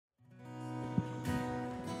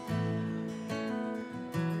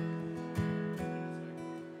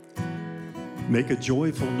Make a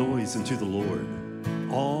joyful noise unto the Lord,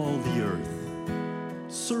 all the earth.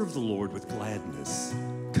 Serve the Lord with gladness.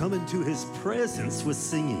 Come into his presence with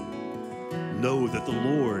singing. Know that the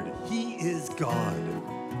Lord, he is God.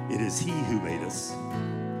 It is he who made us,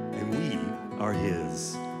 and we are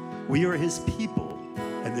his. We are his people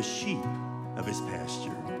and the sheep of his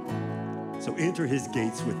pasture. So enter his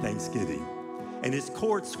gates with thanksgiving and his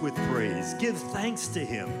courts with praise. Give thanks to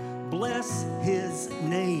him. Bless his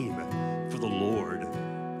name, for the Lord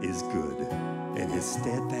is good, and his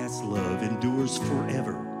steadfast love endures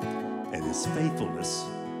forever, and his faithfulness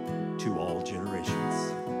to all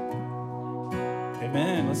generations.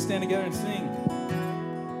 Amen. Let's stand together and sing.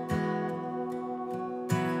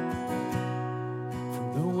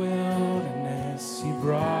 From the wilderness, you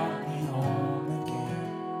brought me home again.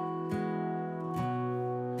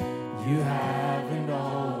 You haven't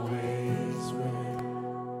always been.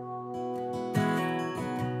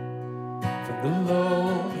 From the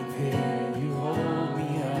lonely pit, you hold me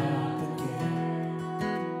up again.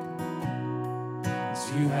 'Cause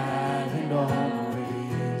you haven't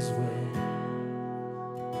always been.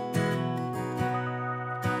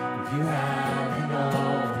 You haven't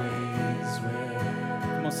always been.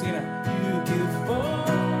 Come on, sing it. You give hope.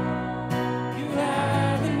 You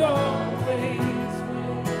haven't always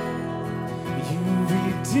been. You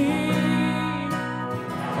redeem. You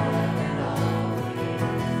haven't always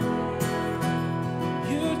been.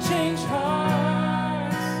 You change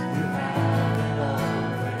hearts. You haven't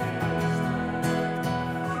always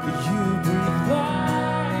been. You breathe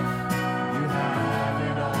life. You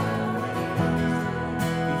haven't always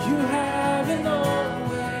been. You haven't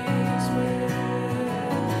always been.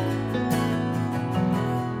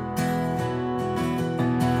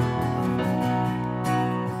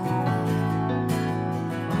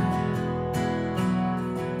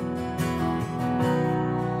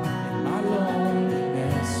 In my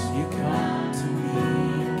loneliness, you come to me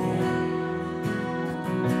again.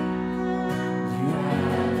 You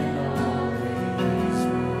haven't always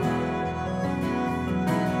been.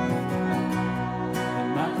 In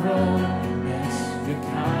my brokenness, your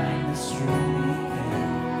kindness drew me in.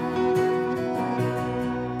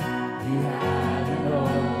 You haven't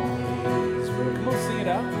always been. Come on, sing it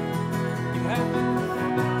out. You haven't.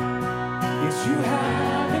 Yes, you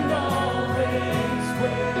haven't always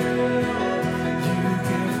been. You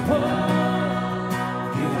give hope.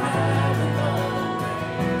 You haven't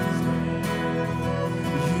always been.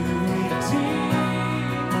 You redeem.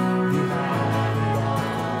 You haven't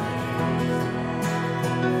always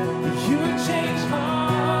been. You change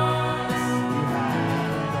hearts. You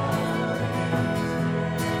haven't always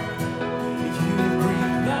been. You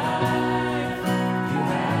breathe life. You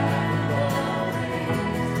haven't always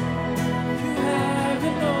been. You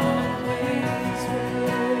haven't always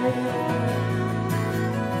been.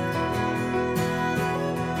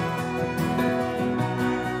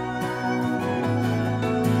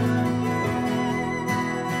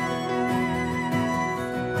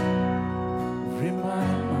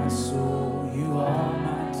 Remind my soul you are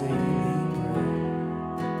my daily bread.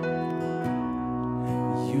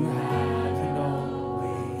 You haven't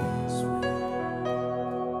always been.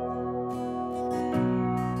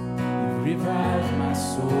 You revive my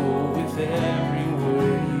soul with every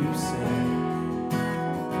word you say.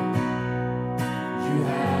 You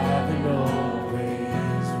haven't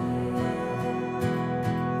always been.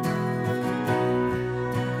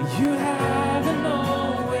 You haven't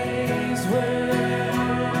always been.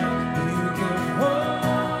 You give hope.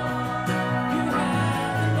 You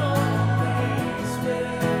haven't always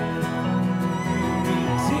been. You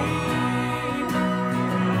redeem.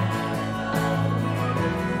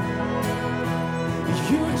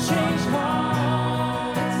 You change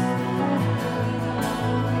hearts.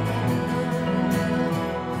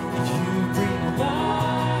 You bring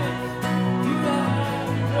life. You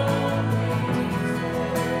haven't always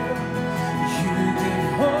been. You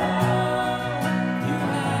give hope. You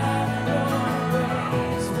haven't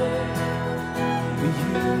always been. You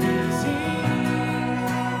redeem.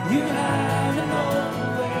 You haven't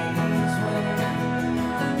always been.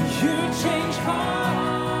 You change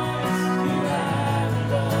hearts. You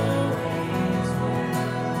haven't always been.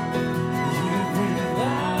 You bring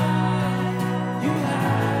life. You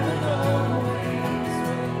haven't always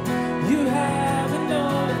been. You haven't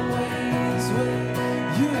always been.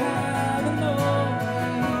 You haven't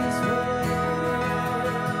always been.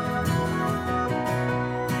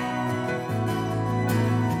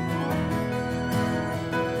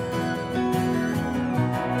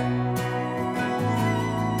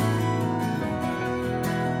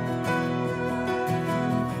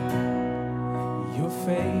 Your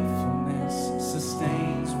faithfulness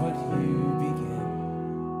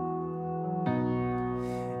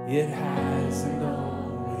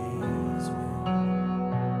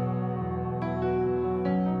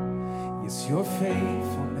your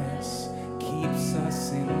faithfulness keeps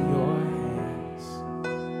us in your hands.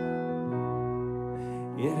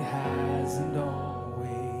 It hasn't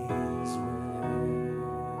always will.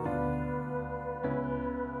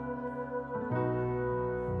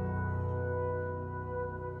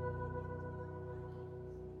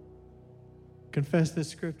 Confess this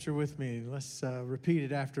scripture with me. Let's repeat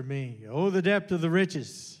it after me. Oh, the depth of the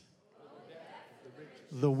riches,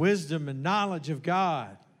 the wisdom and knowledge of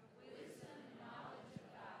God.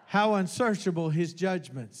 How unsearchable his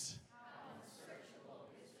judgments,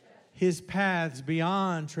 his paths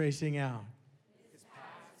beyond tracing out.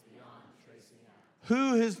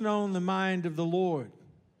 Who has known the mind of the Lord?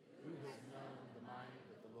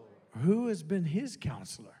 Who has been his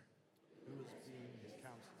counselor?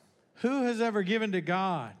 Who has ever given to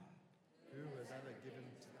God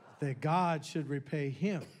that God should repay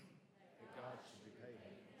him?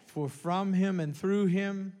 For from him and through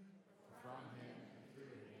him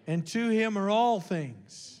and to him are all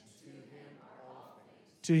things.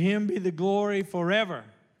 To him be the glory forever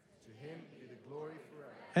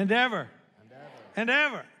and ever and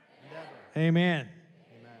ever. Amen.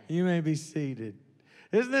 You may be seated.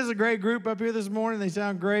 Isn't this a great group up here this morning? They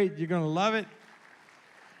sound great. You're going to love it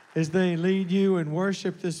as they lead you in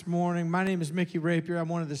worship this morning. My name is Mickey Rapier. I'm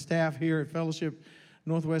one of the staff here at Fellowship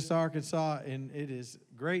Northwest Arkansas, and it is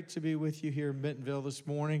great to be with you here in Bentonville this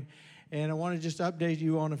morning. And I want to just update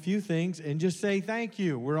you on a few things and just say thank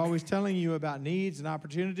you. We're always telling you about needs and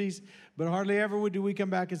opportunities, but hardly ever do we come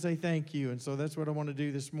back and say thank you. And so that's what I want to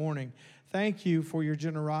do this morning. Thank you for your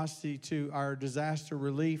generosity to our disaster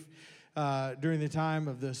relief during the time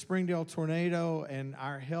of the Springdale tornado and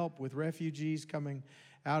our help with refugees coming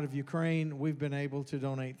out of Ukraine. We've been able to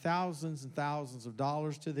donate thousands and thousands of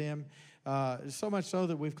dollars to them. So much so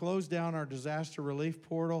that we've closed down our disaster relief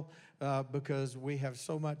portal because we have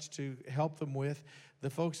so much to help them with. The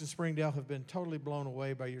folks in Springdale have been totally blown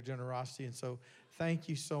away by your generosity, and so thank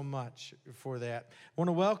you so much for that. I want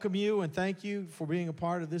to welcome you and thank you for being a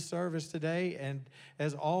part of this service today. And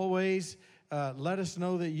as always, let us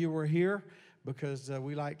know that you were here, because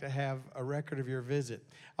we like to have a record of your visit.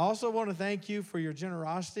 I also want to thank you for your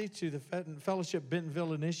generosity to the Fellowship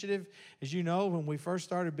Bentonville Initiative. As you know, when we first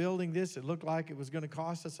started building this, it looked like it was going to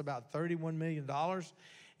cost us about $31 million.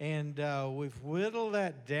 And we've whittled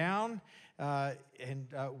that down, and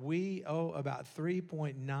we owe about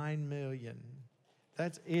 $3.9 million.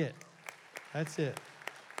 That's it. That's it.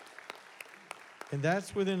 And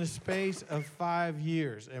that's within a space of 5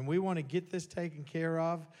 years. And we want to get this taken care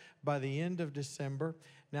of by the end of December.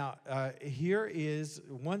 Now, here is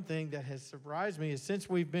one thing that has surprised me is since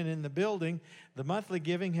we've been in the building, the monthly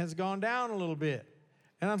giving has gone down a little bit.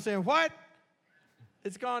 And I'm saying, what?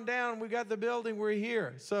 It's gone down. We got the building. We're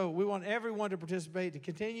here. So we want everyone to participate, to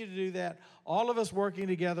continue to do that. All of us working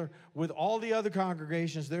together with all the other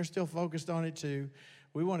congregations. They're still focused on it too.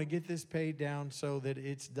 We want to get this paid down so that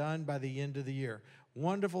it's done by the end of the year.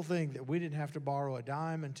 Wonderful thing that we didn't have to borrow a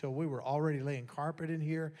dime until we were already laying carpet in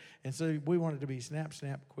here. And so we wanted to be snap,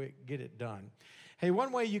 quick, get it done. Hey,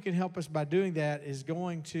 one way you can help us by doing that is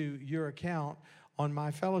going to your account on My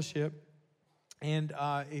Fellowship. And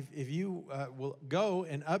if you will go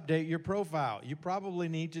and update your profile, you probably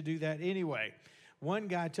need to do that anyway. One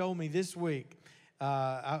guy told me this week,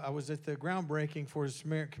 I was at the groundbreaking for the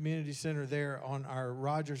Samaritan Community Center there on our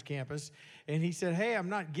Rogers campus, and he said, hey, I'm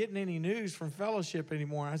not getting any news from Fellowship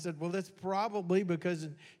anymore. I said, well, that's probably because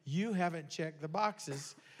you haven't checked the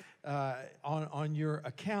boxes on your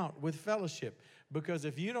account with Fellowship. Because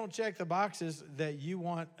if you don't check the boxes that you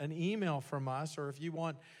want an email from us, or if you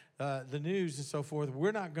want the news and so forth,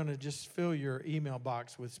 we're not going to just fill your email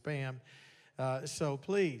box with spam. So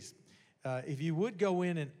please, if you would go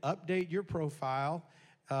in and update your profile,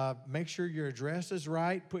 make sure your address is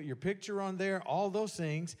right, put your picture on there, all those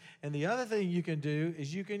things. And the other thing you can do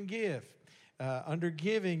is you can give. Under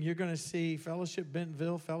giving, you're going to see Fellowship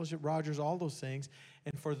Bentonville, Fellowship Rogers, all those things.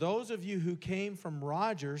 And for those of you who came from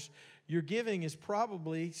Rogers, your giving is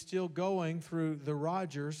probably still going through the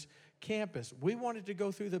Rogers campus. We wanted to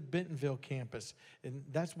go through the Bentonville campus, and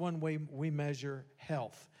that's one way we measure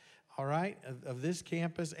health. All right, of this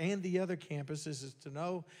campus and the other campuses, is to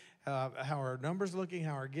know how our numbers looking,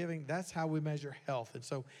 how our giving. That's how we measure health. And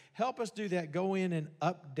so help us do that. Go in and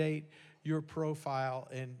update your profile.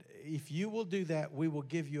 And if you will do that, we will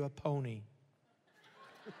give you a pony.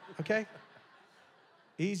 Okay?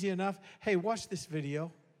 Easy enough. Hey, watch this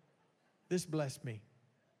video. This blessed me.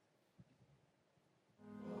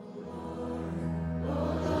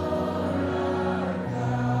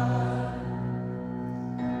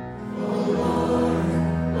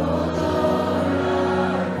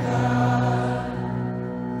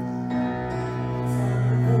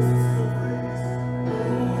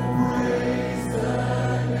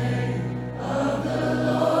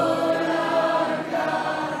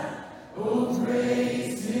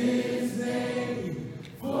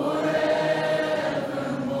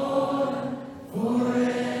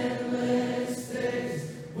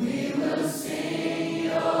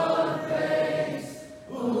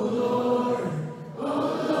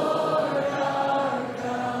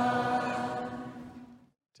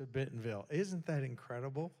 Bentonville. Isn't that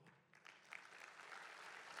incredible?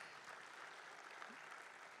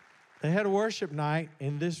 They had a worship night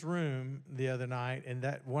in this room the other night, and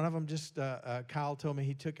that one of them just, Kyle told me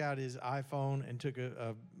he took out his iPhone and took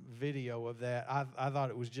a video of that. I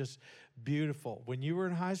thought it was just beautiful. When you were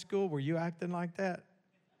in high school, were you acting like that?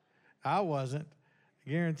 I wasn't. I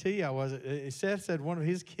guarantee you I wasn't. Seth said one of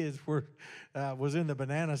his kids was in the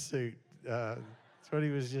banana suit. That's what he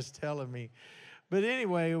was just telling me. But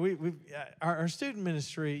anyway, our student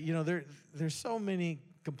ministry, you know, there's so many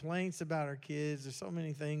complaints about our kids. There's so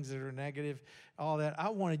many things that are negative, all that. I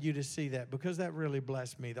wanted you to see that because that really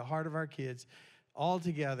blessed me. The heart of our kids all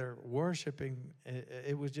together worshiping,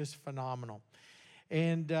 it was just phenomenal.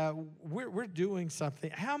 And we're doing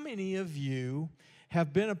something. How many of you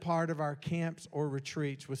have been a part of our camps or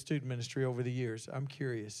retreats with student ministry over the years? I'm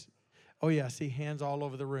curious. Oh, yeah, I see hands all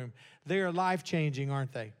over the room. They are life-changing,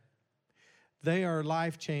 aren't they? They are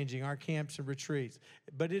life-changing, our camps and retreats.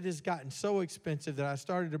 But it has gotten so expensive that I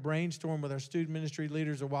started to brainstorm with our student ministry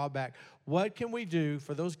leaders a while back. What can we do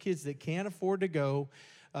for those kids that can't afford to go,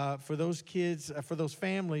 for those kids, for those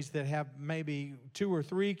families that have maybe 2 or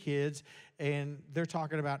 3 kids, and they're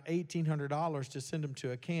talking about $1,800 to send them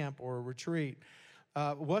to a camp or a retreat.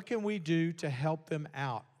 What can we do to help them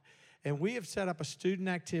out? And we have set up a student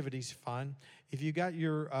activities fund. If you got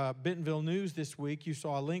your Bentonville News this week, you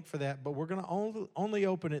saw a link for that, but we're going to only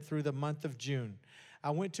open it through the month of June. I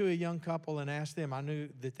went to a young couple and asked them, I knew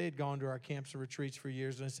that they'd gone to our camps and retreats for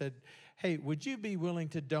years, and I said, hey, would you be willing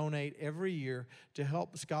to donate every year to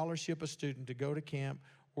help scholarship a student to go to camp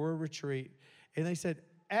or a retreat? And they said,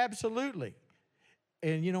 absolutely.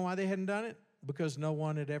 And you know why they hadn't done it? Because no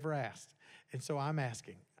one had ever asked. And so I'm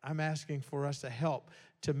asking for us to help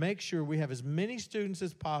to make sure we have as many students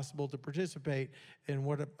as possible to participate in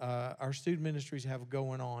what our student ministries have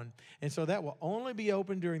going on. And so that will only be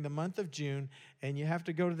open during the month of June, and you have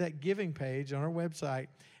to go to that giving page on our website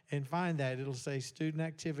and find that. It'll say Student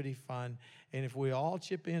Activity Fund, and if we all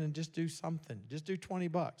chip in and just do something, just do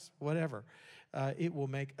 $20, whatever, it will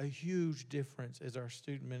make a huge difference as our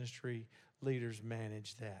student ministry leaders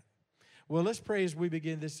manage that. Well, let's pray as we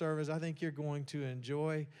begin this service. I think you're going to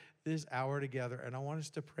enjoy this hour together, and I want us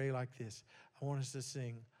to pray like this. I want us to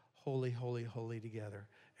sing Holy, Holy, Holy together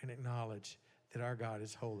and acknowledge that our God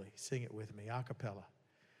is holy. Sing it with me, a cappella.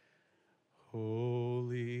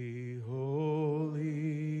 Holy,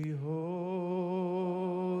 holy,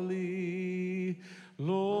 holy,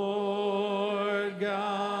 Lord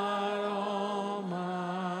God Almighty,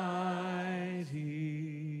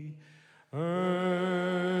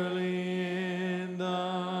 early in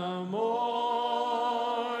the morning,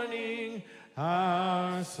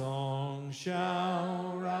 our song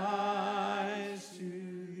shall rise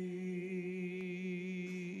to thee.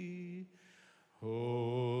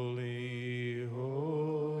 Holy,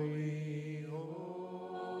 holy, holy,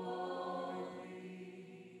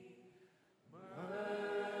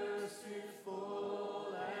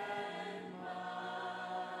 merciful and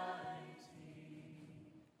mighty,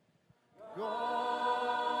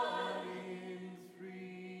 God in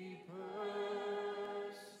 3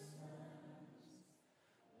 persons,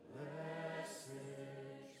 blessed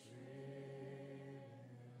Trinity.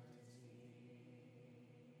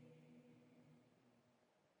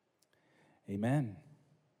 Amen.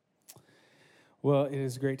 Well, it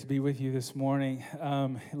is great to be with you this morning.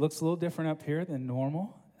 It looks a little different up here than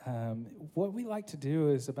normal. What we like to do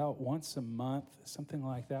is about once a month, something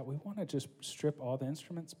like that, we want to just strip all the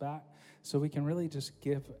instruments back so we can really just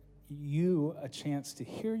give you a chance to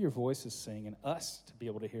hear your voices sing and us to be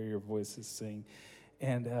able to hear your voices sing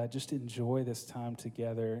and just enjoy this time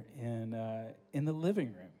together in the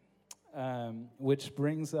living room. Which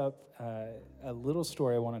brings up a little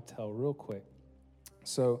story I want to tell real quick.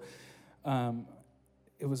 So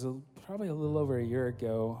it was probably a little over a year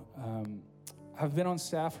ago. I've been on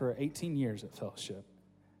staff for 18 years at Fellowship.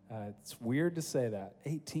 It's weird to say that,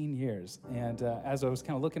 18 years. And as I was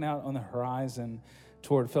kind of looking out on the horizon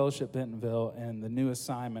toward Fellowship Bentonville and the new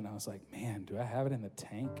assignment, I was like, man, do I have it in the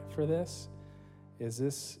tank for this?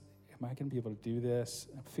 Am I going to be able to do this?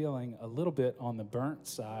 I'm feeling a little bit on the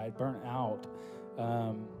burnt out,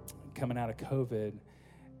 coming out of COVID.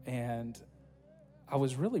 And I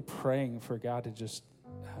was really praying for God to just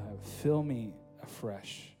fill me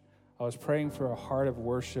afresh. I was praying for a heart of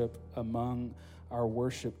worship among our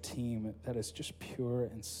worship team that is just pure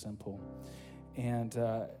and simple. And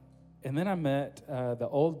then I met the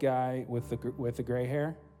old guy with the gray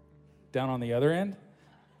hair down on the other end.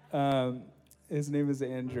 His name is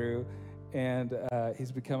Andrew, And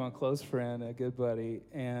he's become a close friend, a good buddy.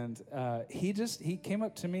 And he came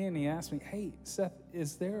up to me and he asked me, "Hey, Seth,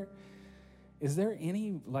 is there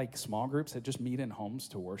any like small groups that just meet in homes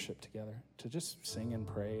to worship together, to just sing and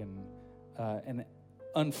pray?" And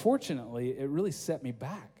unfortunately, it really set me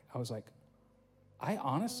back. I was like, I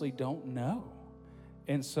honestly don't know.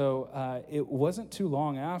 And so it wasn't too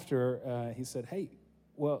long after he said, "Hey,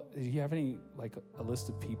 well, do you have any, like a list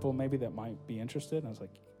of people maybe that might be interested?" And I was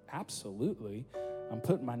like, "Absolutely. I'm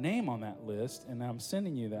putting my name on that list, and I'm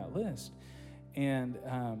sending you that list." And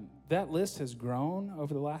that list has grown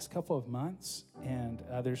over the last couple of months, and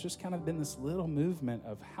there's just kind of been this little movement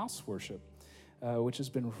of house worship, which has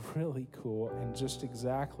been really cool and just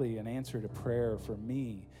exactly an answer to prayer for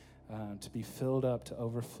me to be filled up to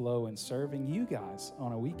overflow in serving you guys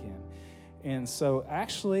on a weekend. And so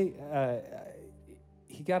actually,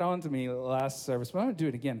 he got on to me last service, but I'm going to do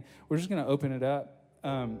it again. We're just going to open it up.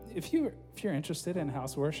 If you're interested in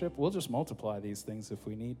house worship, we'll just multiply these things if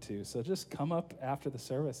we need to. So just come up after the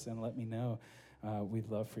service and let me know. We'd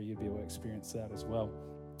love for you to be able to experience that as well.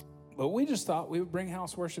 But we just thought we would bring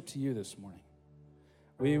house worship to you this morning.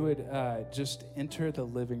 We would just enter the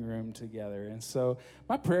living room together. And so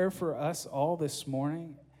my prayer for us all this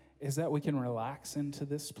morning is that we can relax into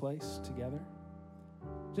this place together.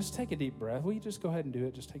 Just take a deep breath. Will you just go ahead and do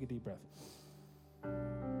it? Just take a deep breath.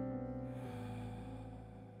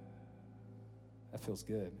 That feels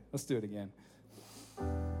good. Let's do it again.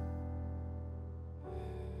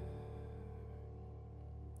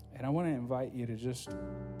 And I want to invite you to just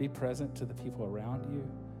be present to the people around you.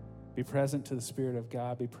 Be present to the Spirit of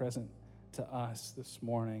God. Be present to us this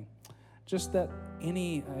morning. Just that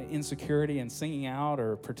any insecurity in singing out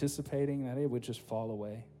or participating, that it would just fall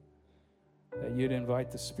away. That you'd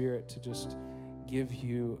invite the Spirit to just give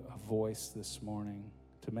you a voice this morning,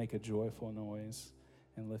 to make a joyful noise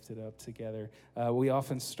and lift it up together. We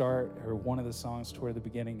often start, or one of the songs toward the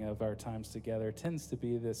beginning of our times together tends to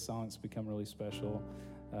be this song that's become really special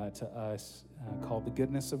to us, called The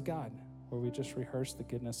Goodness of God, where we just rehearse the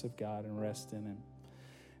goodness of God and rest in Him.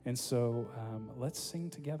 And so let's sing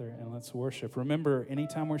together and let's worship. Remember,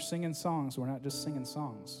 anytime we're singing songs, we're not just singing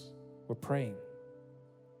songs. We're praying.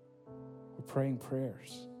 We're praying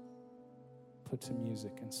prayers put to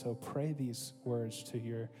music. And so pray these words to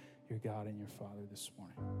your God and your Father this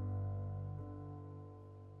morning.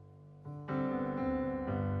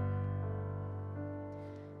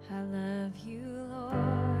 I love you, Lord.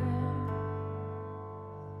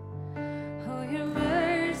 Oh, your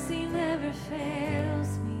mercy never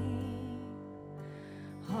fails me.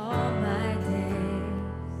 All my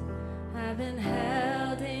days I've been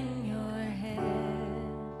held in your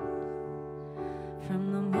hand.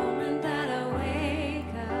 From the moment that I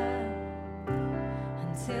wake up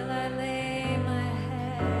until I lay my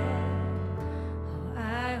head, oh,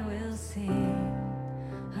 I will sing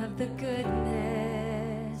of the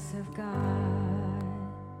goodness of God.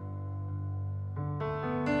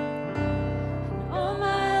 And all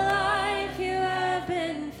my life you have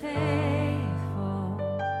been faithful.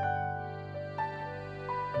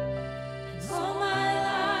 And all my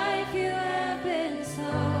life you have been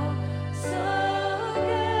so, so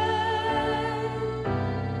good.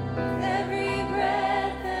 With every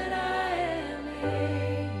breath that I am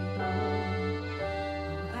able, oh,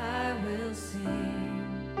 I will sing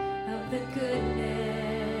of the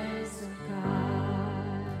goodness of God.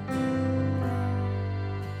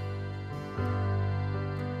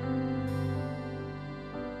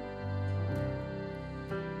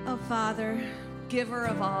 Oh, Father, giver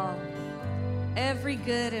of all, every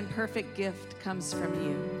good and perfect gift comes from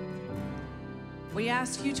you. We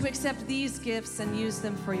ask you to accept these gifts and use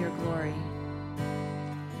them for your glory.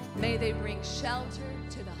 May they bring shelter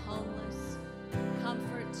to the homeless,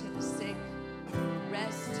 comfort to the sick,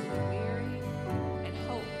 rest to the weary, and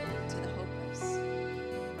hope to the hopeless.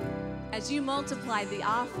 As you multiplied the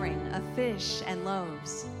offering of fish and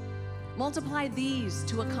loaves, multiply these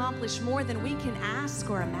to accomplish more than we can ask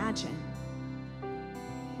or imagine.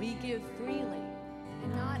 We give freely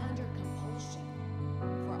and not under compulsion,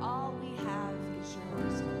 for all we have is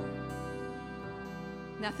yours, Lord.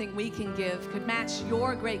 Nothing we can give could match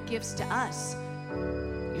your great gifts to us,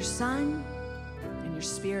 your Son and your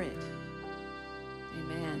Spirit.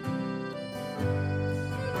 Amen.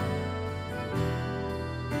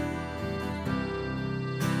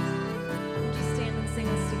 Just stand and sing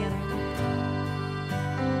this together.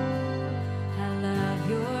 I love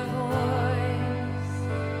your voice.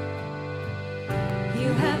 You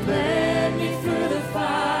have led me through the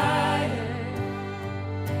fire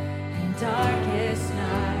and darkest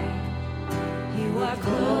night. You are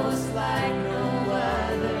close like no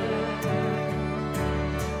other.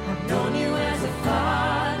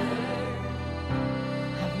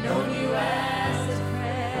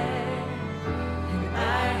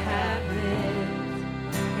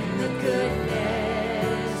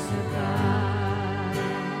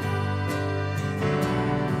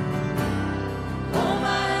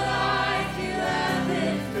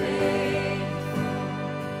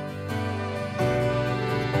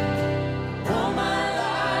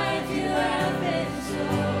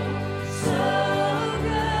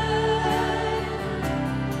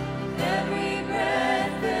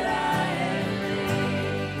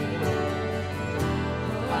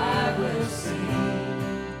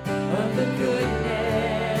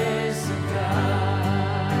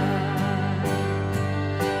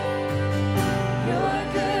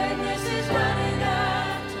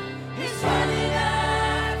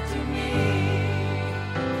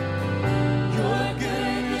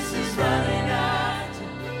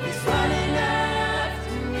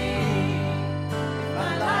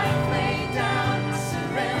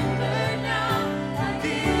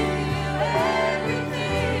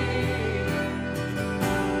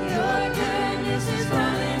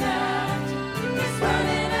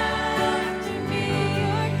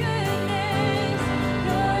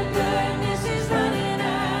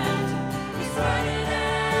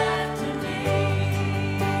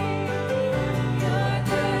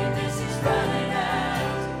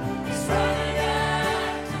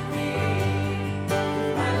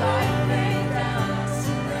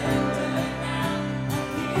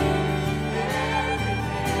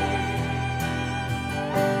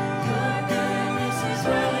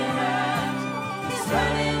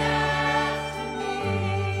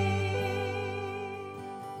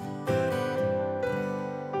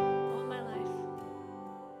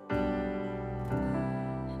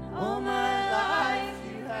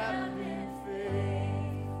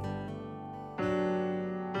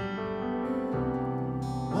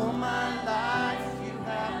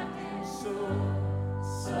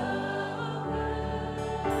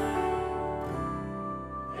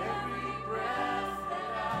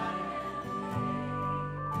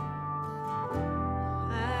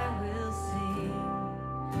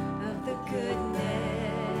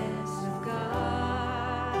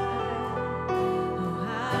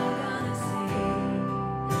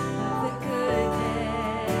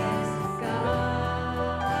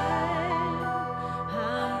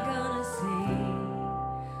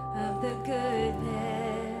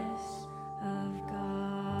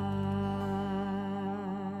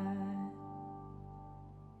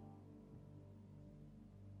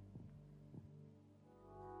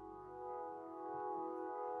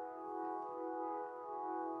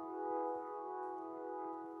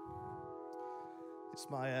 It's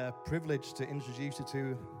my privilege to introduce you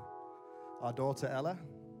to our daughter, Ella.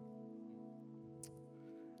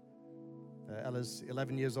 Ella's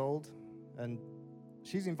 11 years old, and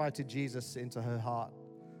she's invited Jesus into her heart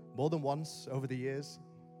more than once over the years.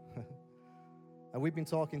 And we've been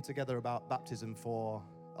talking together about baptism for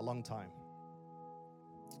a long time.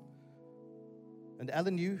 And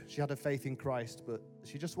Ella knew she had a faith in Christ, but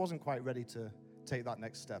she just wasn't quite ready to take that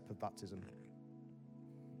next step of baptism.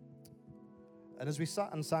 And as we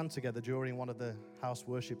sat and sang together during one of the house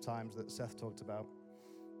worship times that Seth talked about,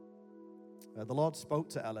 the Lord spoke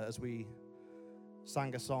to Ella as we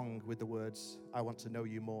sang a song with the words, "I want to know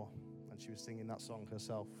you more." And she was singing that song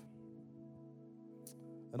herself.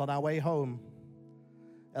 And on our way home,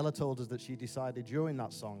 Ella told us that she decided during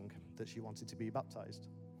that song that she wanted to be baptized.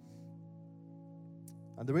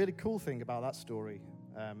 And the really cool thing about that story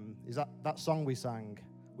is that song we sang,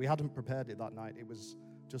 we hadn't prepared it that night. It was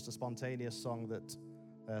just a spontaneous song that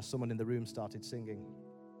someone in the room started singing.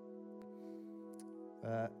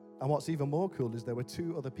 And what's even more cool is there were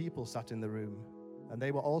two other people sat in the room, and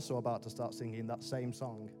they were also about to start singing that same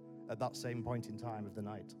song at that same point in time of the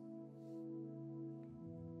night.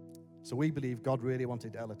 So we believe God really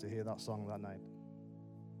wanted Ella to hear that song that night.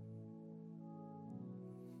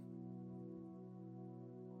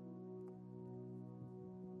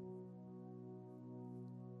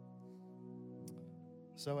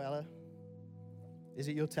 So Ella, is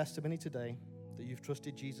it your testimony today that you've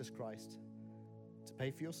trusted Jesus Christ to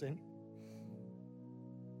pay for your sin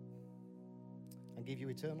and give you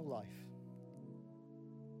eternal life?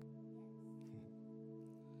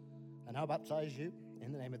 And I'll baptize you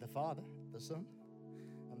in the name of the Father, the Son,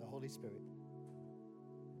 and the Holy Spirit.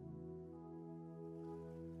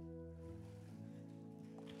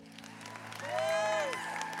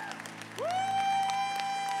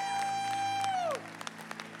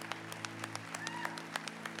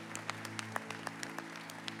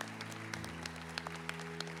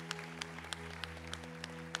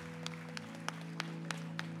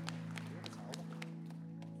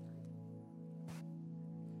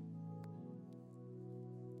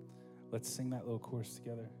 Let's sing that little chorus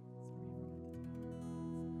together.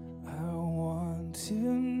 I want to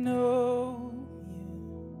know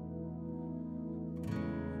you.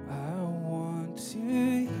 I want to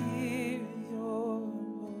hear your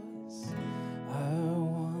voice. I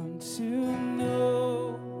want to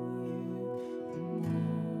know you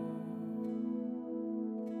more.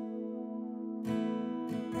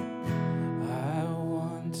 I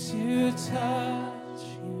want to touch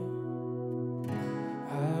you.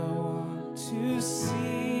 To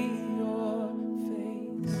see your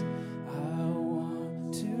face, I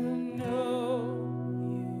want to know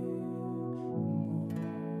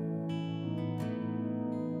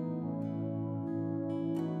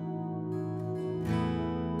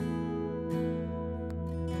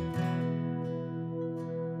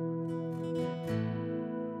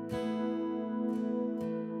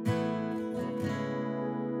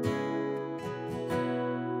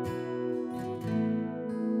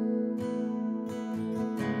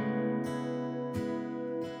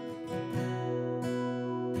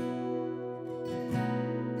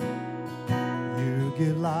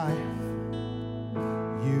Give life,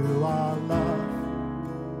 you are love,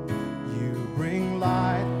 you bring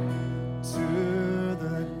light to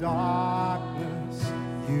the darkness,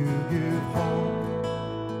 you give hope,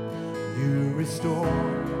 you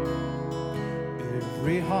restore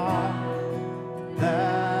every heart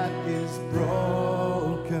that is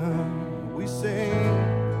broken. We sing,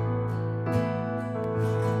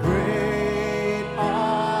 great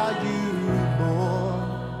are you,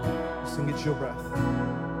 Lord. Sing, it's your breath.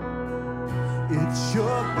 It's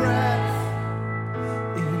your breath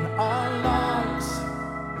in our lungs,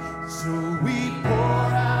 so we pour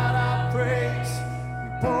out our praise. We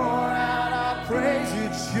pour out our praise.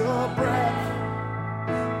 It's your breath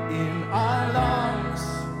in our lungs,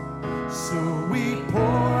 so we pour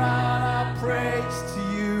out our praise to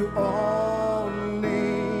you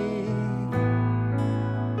only.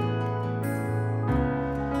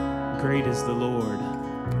 Great is the Lord,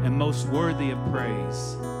 and most worthy of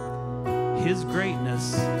praise. His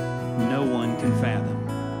greatness no one can fathom.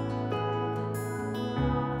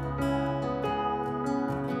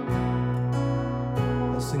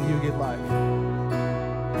 Let's sing, you give life.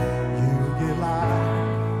 You give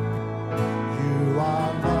life. You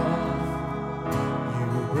are love. You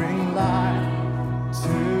bring light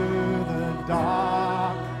to the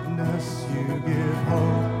darkness. You give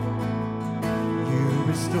hope. You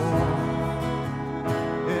restore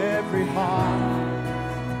every heart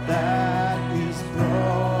that is broken.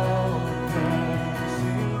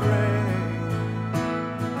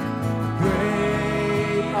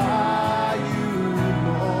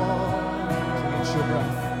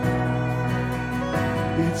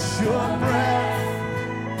 It's your breath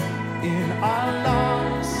in our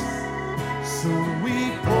lungs. So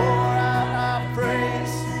we pour out our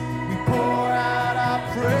praise. We pour out our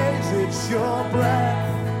praise. It's your breath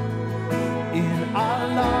in our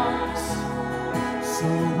lungs. So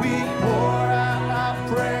we pour out our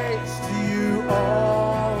praise to you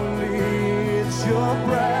only. It's your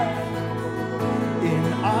breath in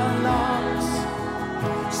our lungs.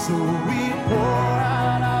 So we pour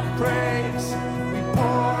out our praise. We pour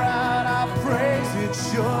out our praise.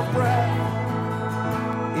 It's your breath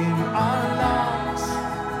in our lungs.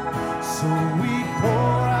 So we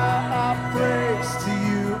pour out our praise to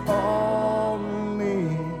you only.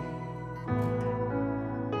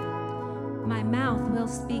 My mouth will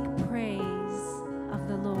speak praise of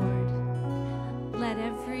the Lord. Let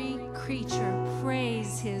every creature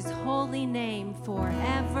praise his holy name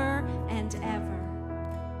forever and ever.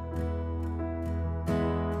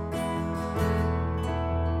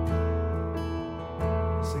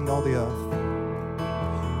 Sing all the earth.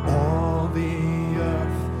 All the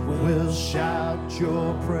earth will shout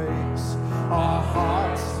your praise. Our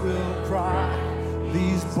hearts will cry.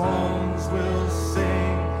 These bones will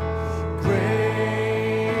sing. Great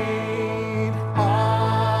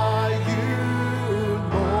are you,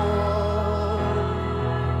 Lord.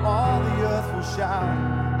 All the earth will shout.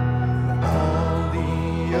 All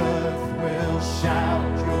the earth will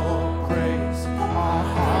shout your praise. Our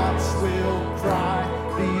hearts will cry.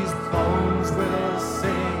 These bones will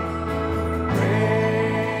sing. Great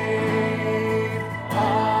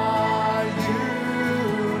are you,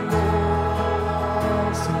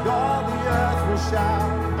 Lord. Sing, all the earth will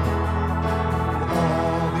shout.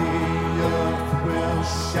 All the earth will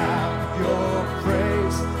shout your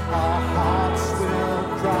praise. Our hearts will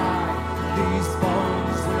cry. These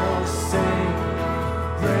bones will sing.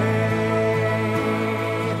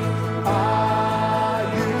 Great are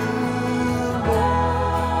you, Lord.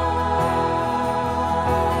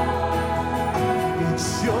 It's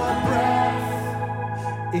your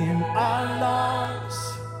breath in our lungs.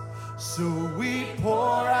 So we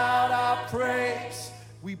pour out our praise.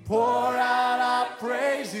 We pour out our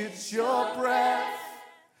praise. It's your breath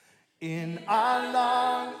in our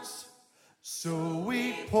lungs. So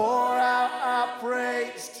we pour out our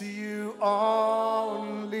praise to you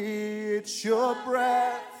only. It's your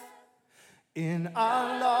breath in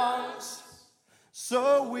our lungs.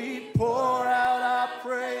 So we pour out our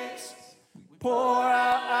praise. We pour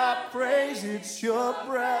out our praise. It's your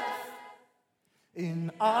breath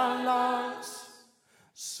in our lungs.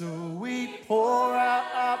 So we pour out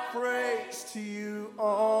our praise to you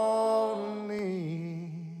only.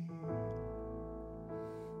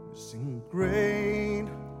 Sing, great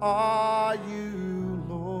are you,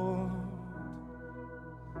 Lord.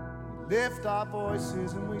 We lift our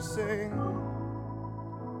voices and we sing,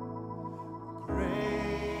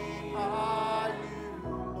 great are you,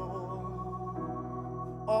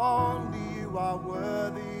 Lord. Only you are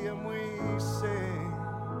worthy, and we sing,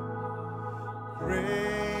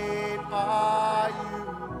 great are you,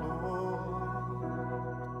 Lord.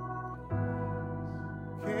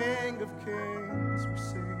 King of kings, we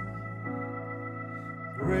sing,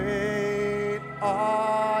 great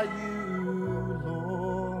are you,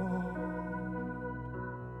 Lord.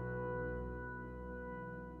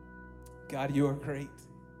 God, you are great.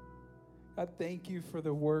 God, thank you for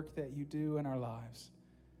the work that you do in our lives.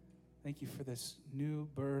 Thank you for this new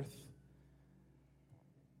birth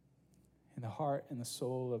in the heart and the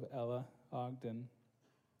soul of Ella Ogden.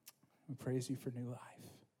 We praise you for new life.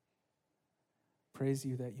 Praise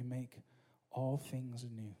you that you make all things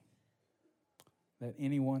new. That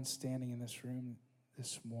anyone standing in this room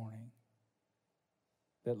this morning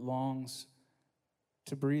that longs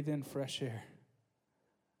to breathe in fresh air,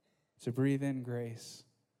 to breathe in grace,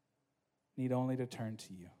 need only to turn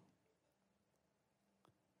to you.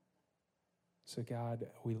 So God,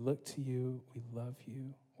 we look to you, we love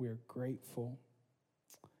you, we are grateful.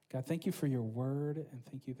 God, thank you for your word, and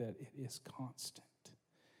thank you that it is constant,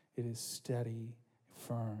 it is steady,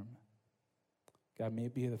 firm. God, may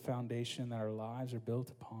it be the foundation that our lives are built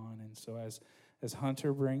upon. And so as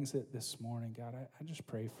Hunter brings it this morning, God, I just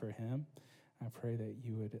pray for him. I pray that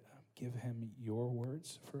you would give him your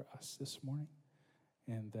words for us this morning,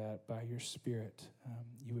 and that by your Spirit,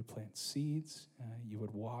 you would plant seeds, you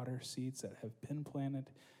would water seeds that have been planted,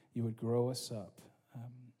 you would grow us up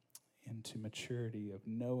into maturity of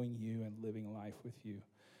knowing you and living life with you,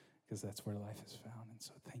 because that's where life is found. And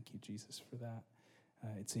so thank you, Jesus, for that.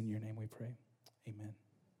 It's in your name we pray. Amen.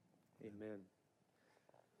 Amen.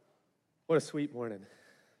 What a sweet morning.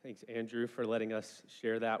 Thanks, Andrew, for letting us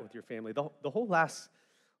share that with your family. The whole last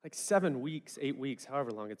like 7 weeks, 8 weeks,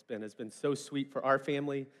 however long it's been, has been so sweet for our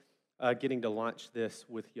family getting to launch this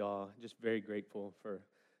with y'all. Just very grateful for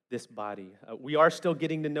this body. We are still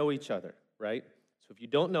getting to know each other, right? So if you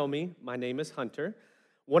don't know me, my name is Hunter.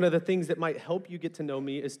 One of the things that might help you get to know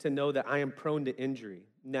me is to know that I am prone to injury.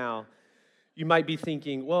 Now, you might be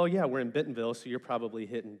thinking, well, yeah, we're in Bentonville, so you're probably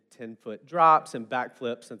hitting 10-foot drops and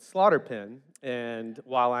backflips and slaughter pen. And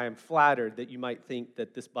while I am flattered that you might think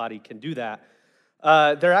that this body can do that,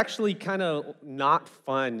 they're actually kind of not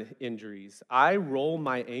fun injuries. I roll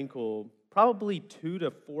my ankle probably 2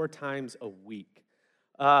 to 4 times a week.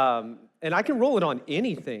 And I can roll it on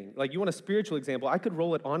anything. Like, you want a spiritual example, I could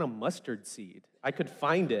roll it on a mustard seed. I could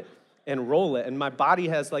find it and roll it. And my body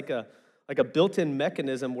has like a built-in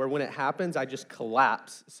mechanism where when it happens, I just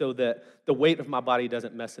collapse so that the weight of my body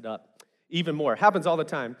doesn't mess it up even more. It happens all the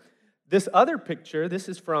time. This other picture, this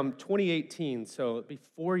is from 2018, so it'd be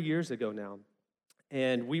 4 years ago now.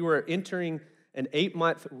 And we were entering an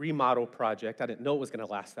 8-month remodel project. I didn't know it was going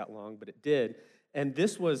to last that long, but it did. And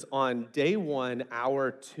this was on day 1,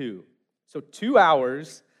 hour 2. So 2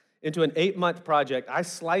 hours into an 8-month project, I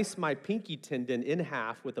sliced my pinky tendon in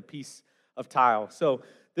half with a piece of tile. So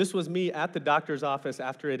this was me at the doctor's office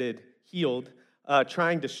after it had healed,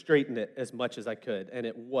 trying to straighten it as much as I could, and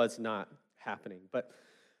it was not happening. But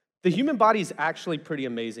the human body is actually pretty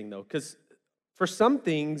amazing, though, because for some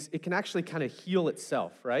things, it can actually kind of heal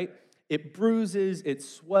itself, right? It bruises, it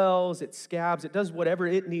swells, it scabs, it does whatever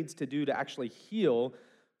it needs to do to actually heal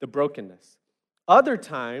the brokenness. Other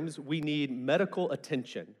times, we need medical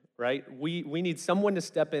attention, right? We need someone to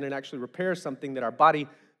step in and actually repair something that our body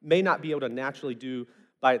may not be able to naturally do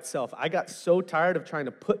by itself. I got so tired of trying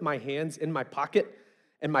to put my hands in my pocket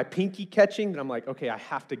and my pinky catching that I'm like, okay, I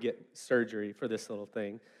have to get surgery for this little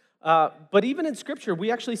thing. But even in Scripture,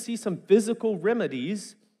 we actually see some physical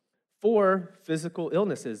remedies for physical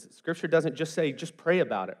illnesses. Scripture doesn't just say, just pray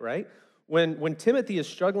about it, right? When Timothy is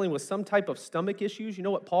struggling with some type of stomach issues, you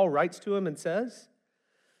know what Paul writes to him and says?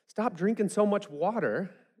 Stop drinking so much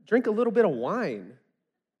water. Drink a little bit of wine.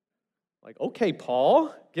 Like, okay,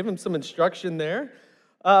 Paul, give him some instruction there.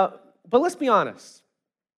 But let's be honest.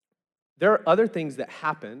 There are other things that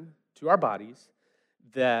happen to our bodies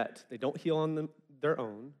that they don't heal on their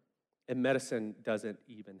own, and medicine doesn't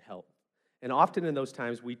even help. And often in those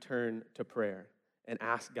times, we turn to prayer and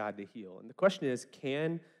ask God to heal. And the question is,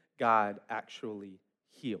 can God actually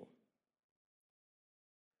heal?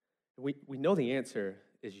 We know the answer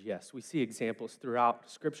is yes. We see examples throughout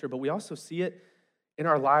Scripture, but we also see it in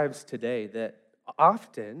our lives today that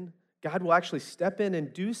often God will actually step in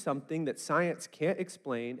and do something that science can't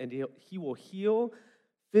explain, and he will heal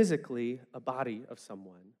physically a body of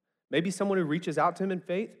someone. Maybe someone who reaches out to him in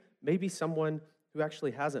faith, maybe someone who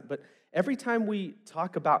actually hasn't. But every time we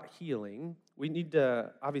talk about healing, we need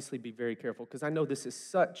to obviously be very careful, because I know this is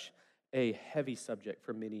such a heavy subject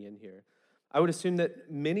for many in here. I would assume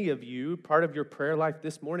that many of you, part of your prayer life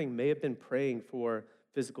this morning may have been praying for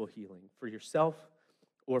physical healing for yourself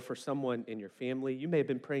or for someone in your family. You may have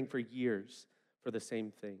been praying for years for the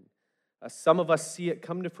same thing. Some of us see it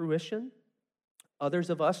come to fruition. Others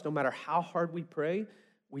of us, no matter how hard we pray,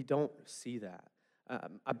 we don't see that.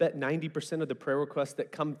 I bet 90% of the prayer requests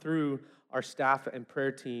that come through our staff and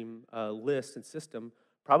prayer team list and system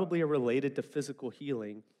probably are related to physical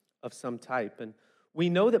healing of some type. And we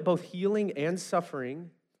know that both healing and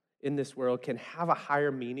suffering in this world can have a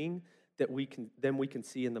higher meaning than we can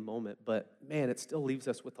see in the moment. But man, it still leaves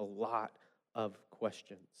us with a lot of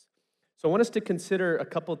questions. So I want us to consider a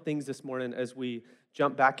couple of things this morning as we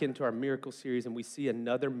jump back into our miracle series and we see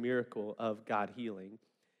another miracle of God healing.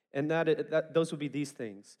 And those would be these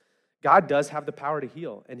things. God does have the power to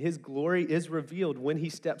heal, and his glory is revealed when he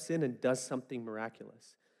steps in and does something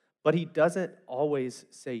miraculous. But he doesn't always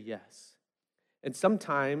say yes. And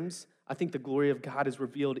sometimes I think the glory of God is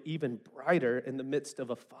revealed even brighter in the midst of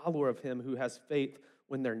a follower of him who has faith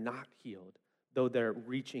when they're not healed, though they're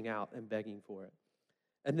reaching out and begging for it.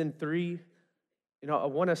 And then 3, I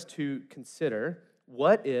want us to consider,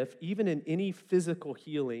 what if, even in any physical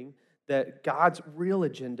healing, that God's real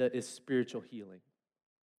agenda is spiritual healing?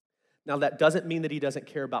 Now, that doesn't mean that he doesn't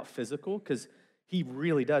care about physical, because he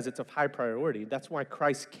really does. It's of high priority. That's why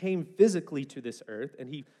Christ came physically to this earth, and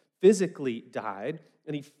he physically died,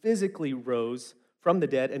 and he physically rose from the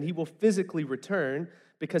dead, and he will physically return,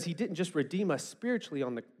 because he didn't just redeem us spiritually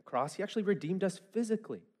on the cross, he actually redeemed us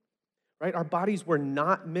physically, right? Our bodies were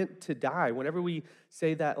not meant to die. Whenever we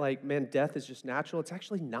say that, like, man, death is just natural, it's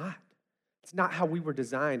actually not. It's not how we were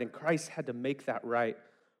designed, and Christ had to make that right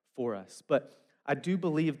for us. But I do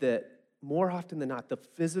believe that more often than not, the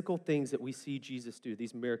physical things that we see Jesus do,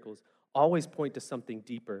 these miracles, always point to something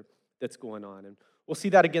deeper that's going on. And we'll see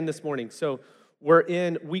that again this morning. So we're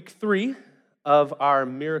in week 3 of our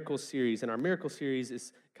miracle series, and our miracle series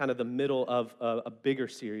is kind of the middle of a bigger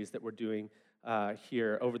series that we're doing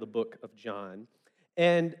here over the book of John.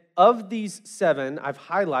 And of these 7, I've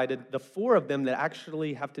highlighted the 4 of them that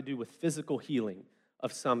actually have to do with physical healing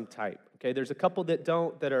of some type. Okay, there's a couple that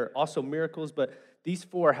don't, that are also miracles, but these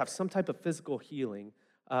 4 have some type of physical healing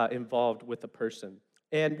involved with a person.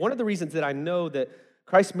 And one of the reasons that I know that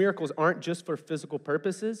Christ's miracles aren't just for physical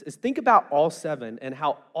purposes is think about all 7 and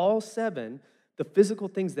how all 7, the physical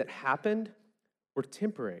things that happened were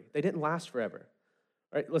temporary. They didn't last forever.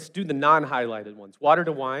 All right, let's do the non-highlighted ones. Water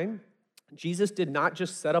to wine. Jesus did not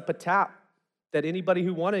just set up a tap that anybody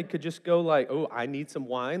who wanted could just go like, oh, I need some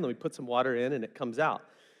wine, let me put some water in, and it comes out.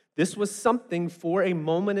 This was something for a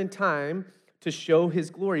moment in time to show his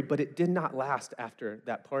glory, but it did not last after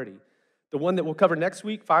that party. The one that we'll cover next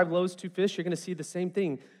week, 5 loaves, 2 fish, you're going to see the same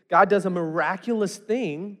thing. God does a miraculous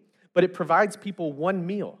thing, but it provides people one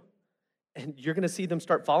meal. And you're going to see them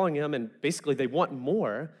start following him, and basically they want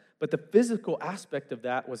more, but the physical aspect of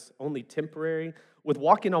that was only temporary. With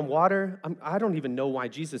walking on water, I don't even know why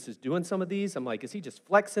Jesus is doing some of these. I'm like, is he just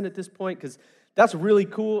flexing at this point? Because that's really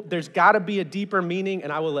cool. There's got to be a deeper meaning,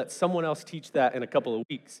 and I will let someone else teach that in a couple of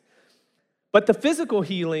weeks. But the physical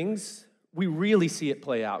healings, we really see it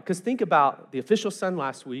play out. Because think about the official son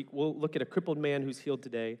last week. We'll look at a crippled man who's healed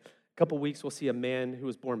today. A couple of weeks, we'll see a man who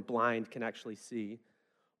was born blind can actually see.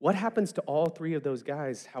 What happens to all 3 of those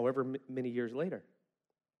guys however many years later?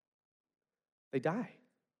 They die.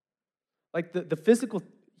 Like the physical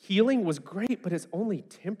healing was great, but it's only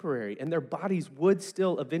temporary, and their bodies would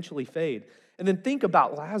still eventually fade. And then think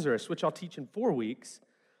about Lazarus, which I'll teach in 4 weeks.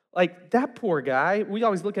 Like that poor guy, we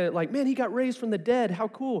always look at it like, man, he got raised from the dead. How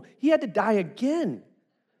cool. He had to die again,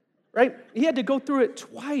 right? He had to go through it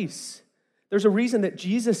twice. There's a reason that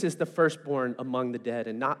Jesus is the firstborn among the dead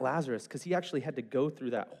and not Lazarus, because he actually had to go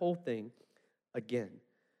through that whole thing again.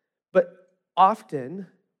 But often,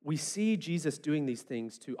 we see Jesus doing these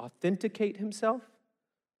things to authenticate himself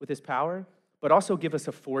with his power, but also give us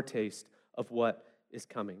a foretaste of what is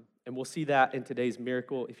coming. And we'll see that in today's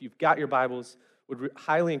miracle. If you've got your Bibles, would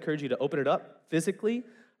highly encourage you to open it up physically.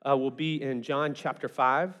 We'll be in John chapter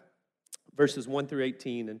 5, verses 1 through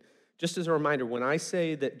 18. And just as a reminder, when I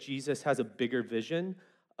say that Jesus has a bigger vision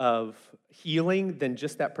of healing than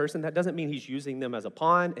just that person, that doesn't mean he's using them as a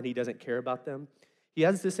pawn and he doesn't care about them. He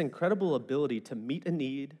has this incredible ability to meet a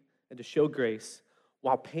need and to show grace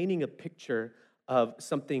while painting a picture of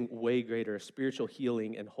something way greater, a spiritual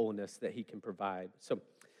healing and wholeness that he can provide. So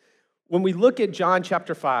when we look at John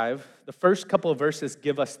chapter 5, the first couple of verses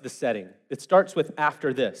give us the setting. It starts with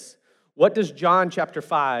after this. What does John chapter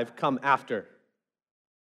 5 come after?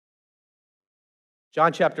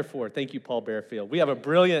 John chapter 4. Thank you, Paul Bearfield. We have a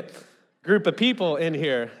brilliant group of people in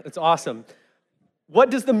here. It's awesome. What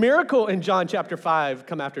does the miracle in John chapter 5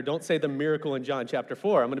 come after? Don't say the miracle in John chapter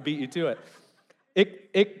 4. I'm going to beat you to it.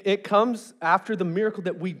 It comes after the miracle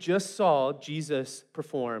that we just saw Jesus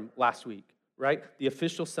perform last week, right? The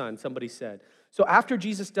official son, somebody said. So after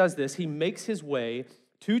Jesus does this, he makes his way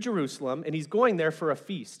to Jerusalem, and he's going there for a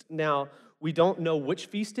feast. Now, we don't know which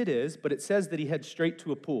feast it is, but it says that he heads straight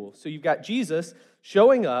to a pool. So you've got Jesus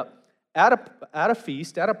showing up at a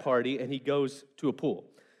feast, at a party, and he goes to a pool.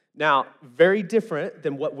 Now, very different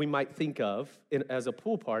than what we might think of as a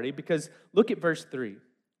pool party, because look at verse 3.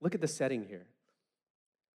 Look at the setting here.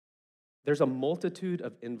 There's a multitude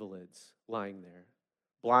of invalids lying there,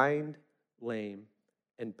 blind, lame,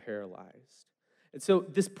 and paralyzed. And so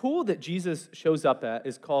this pool that Jesus shows up at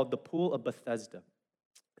is called the Pool of Bethesda.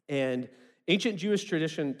 And ancient Jewish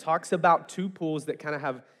tradition talks about 2 pools that kind of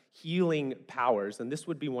have healing powers, and this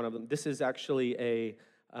would be one of them. This is actually a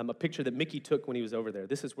picture that Mickey took when he was over there.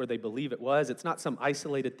 This is where they believe it was. It's not some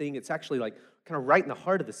isolated thing. It's actually like kind of right in the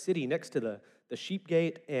heart of the city next to the sheep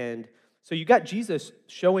gate. And so you got Jesus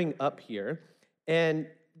showing up here. And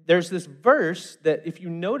there's this verse that if you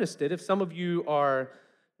noticed it, if some of you are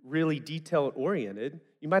really detail-oriented,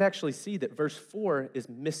 you might actually see that verse 4 is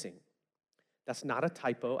missing. That's not a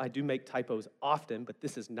typo. I do make typos often, but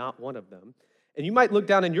this is not one of them. And you might look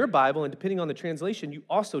down in your Bible, and depending on the translation, you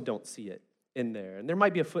also don't see it in there. And there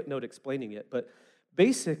might be a footnote explaining it, but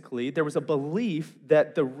basically there was a belief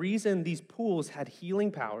that the reason these pools had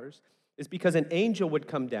healing powers is because an angel would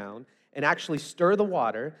come down and actually stir the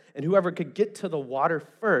water, and whoever could get to the water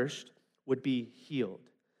first would be healed.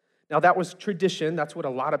 Now that was tradition, that's what a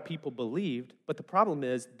lot of people believed, but the problem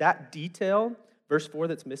is that detail, verse 4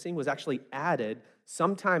 that's missing, was actually added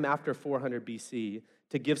sometime after 400 BC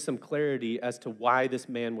to give some clarity as to why this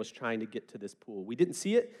man was trying to get to this pool. We didn't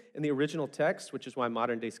see it in the original text, which is why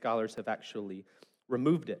modern-day scholars have actually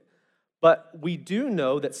removed it. But we do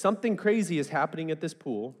know that something crazy is happening at this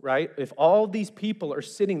pool, right? If all these people are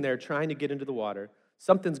sitting there trying to get into the water,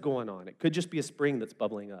 something's going on. It could just be a spring that's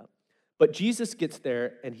bubbling up. But Jesus gets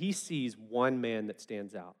there, and he sees one man that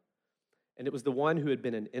stands out. And it was the one who had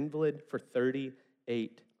been an invalid for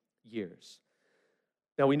 38 years.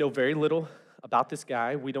 Now, we know very little about this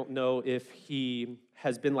guy. We don't know if he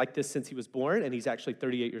has been like this since he was born, and he's actually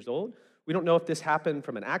 38 years old. We don't know if this happened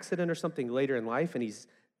from an accident or something later in life, and he's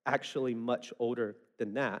actually much older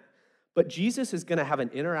than that. But Jesus is going to have an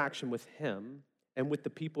interaction with him and with the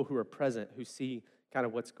people who are present who see kind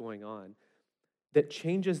of what's going on that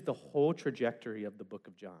changes the whole trajectory of the book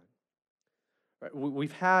of John. Right?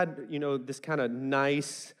 We've had, this kind of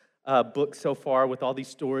nice book so far with all these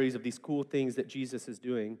stories of these cool things that Jesus is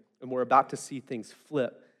doing, and we're about to see things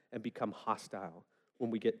flip and become hostile when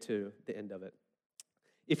we get to the end of it.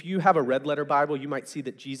 If you have a red letter Bible, you might see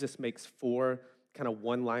that Jesus makes 4 kind of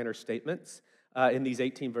one-liner statements in these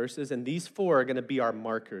 18 verses, and these 4 are going to be our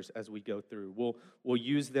markers as we go through. We'll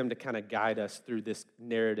use them to kind of guide us through this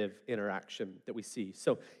narrative interaction that we see.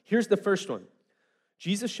 So here's the first one.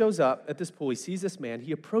 Jesus shows up at this pool. He sees this man.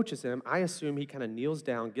 He approaches him. I assume he kind of kneels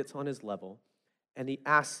down, gets on his level, and he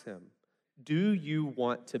asks him, "Do you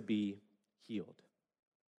want to be healed?"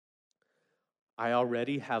 I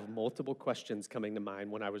already have multiple questions coming to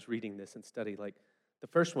mind when I was reading this and study. Like, the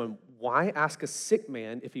first one, why ask a sick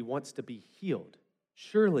man if he wants to be healed?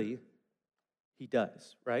 Surely he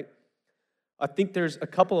does, right? I think there's a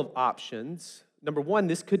couple of options. Number one,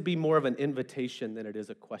 this could be more of an invitation than it is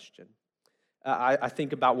a question. I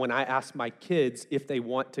think about when I ask my kids if they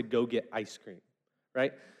want to go get ice cream,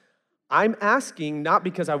 right? I'm asking not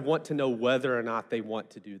because I want to know whether or not they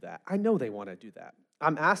want to do that. I know they want to do that.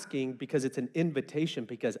 I'm asking because it's an invitation,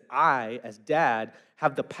 because I, as dad,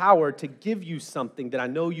 have the power to give you something that I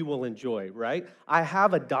know you will enjoy, right? I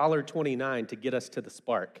have $1.29 to get us to the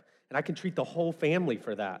Spark, and I can treat the whole family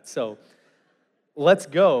for that. So let's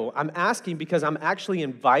go. I'm asking because I'm actually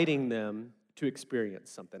inviting them to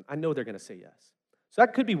experience something. I know they're going to say yes. So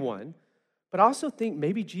that could be one. But I also think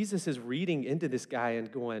maybe Jesus is reading into this guy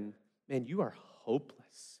and going, man, you are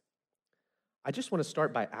hopeless. I just want to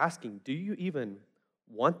start by asking, do you even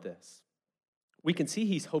want this? We can see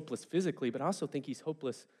he's hopeless physically, but I also think he's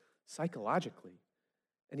hopeless psychologically.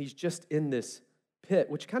 And he's just in this pit,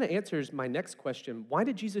 which kind of answers my next question. Why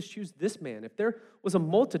did Jesus choose this man? If there was a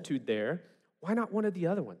multitude there, why not one of the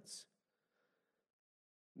other ones?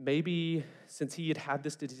 Maybe since he had had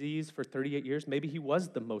this disease for 38 years, maybe he was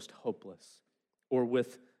the most hopeless or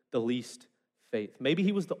with the least faith. Maybe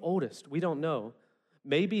he was the oldest. We don't know.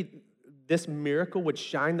 Maybe this miracle would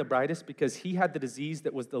shine the brightest because he had the disease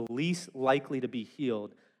that was the least likely to be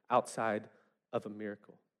healed outside of a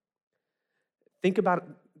miracle. Think about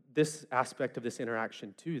this aspect of this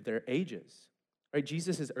interaction too, their ages. Right?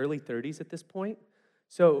 Jesus is early 30s at this point.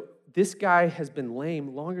 So this guy has been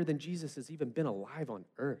lame longer than Jesus has even been alive on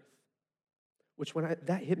earth. Which when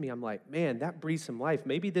that hit me, I'm like, man, that breathes some life.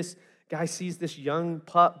 Maybe this guy sees this young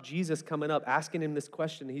pup, Jesus, coming up, asking him this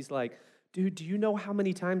question. He's like, dude, do you know how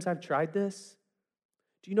many times I've tried this?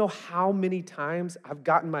 Do you know how many times I've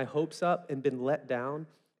gotten my hopes up and been let down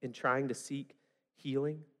in trying to seek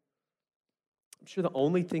healing? I'm sure the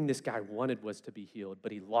only thing this guy wanted was to be healed,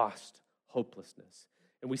 but he lost hopelessness.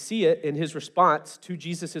 And we see it in his response to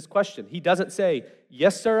Jesus' question. He doesn't say,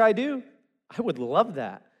 yes, sir, I do. I would love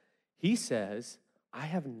that. He says, I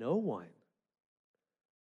have no one.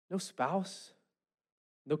 No spouse,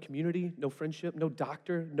 no community, no friendship, no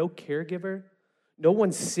doctor, no caregiver. No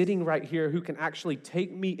one sitting right here who can actually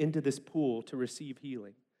take me into this pool to receive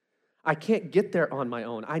healing. I can't get there on my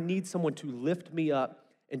own. I need someone to lift me up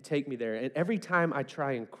and take me there. And every time I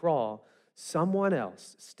try and crawl, someone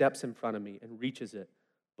else steps in front of me and reaches it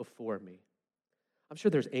before me. I'm sure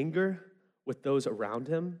there's anger with those around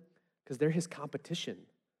him because they're his competition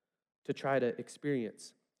to try to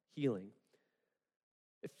experience healing.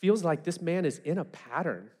 It feels like this man is in a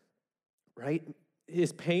pattern, right?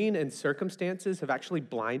 His pain and circumstances have actually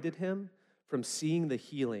blinded him from seeing the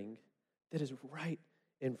healing that is right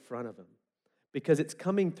in front of him because it's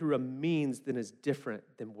coming through a means that is different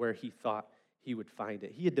than where he thought he would find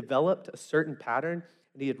it. He had developed a certain pattern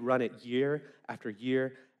and he had run it year after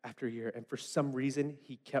year after year, and for some reason,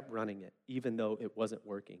 he kept running it, even though it wasn't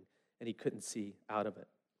working, and he couldn't see out of it.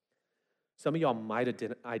 Some of y'all might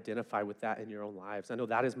identify with that in your own lives. I know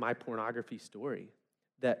that is my pornography story.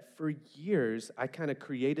 that for years I kind of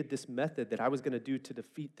created this method that I was going to do to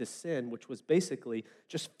defeat this sin, which was basically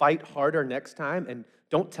just fight harder next time and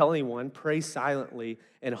don't tell anyone, pray silently,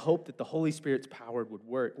 and hope that the Holy Spirit's power would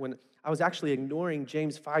work. When I was actually ignoring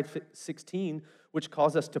James 5:16, which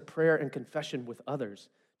calls us to prayer and confession with others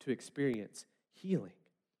to experience healing.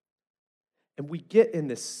 And we get in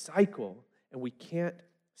this cycle and we can't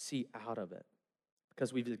see out of it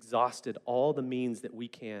because we've exhausted all the means that we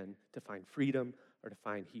can to find freedom or to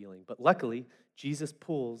find healing. But luckily, Jesus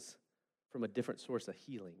pulls from a different source of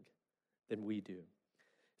healing than we do.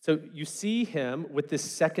 So you see him with this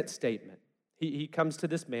second statement. He comes to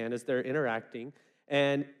this man as they're interacting,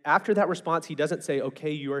 and after that response, he doesn't say,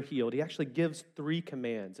 okay, you are healed. He actually gives 3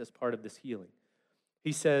 commands as part of this healing.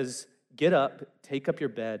 He says, get up, take up your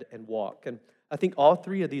bed, and walk. And I think all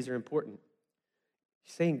 3 of these are important.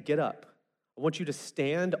 He's saying, get up. I want you to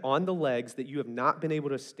stand on the legs that you have not been able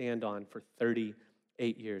to stand on for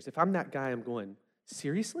 38 years. If I'm that guy, I'm going,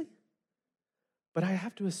 seriously? But I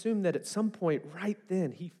have to assume that at some point right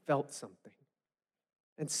then, he felt something.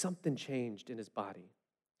 And something changed in his body.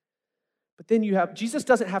 But then Jesus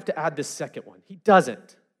doesn't have to add this second one. He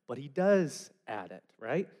doesn't, but he does add it,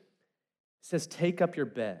 right? It says, take up your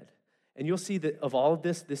bed. And you'll see that of all of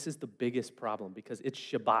this, this is the biggest problem because it's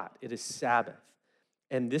Shabbat. It is Sabbath.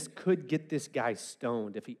 And this could get this guy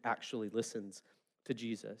stoned if he actually listens to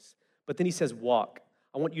Jesus. But then he says, walk.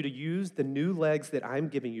 I want you to use the new legs that I'm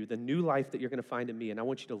giving you, the new life that you're going to find in me, and I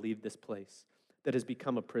want you to leave this place that has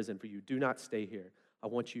become a prison for you. Do not stay here. I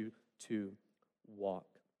want you to walk.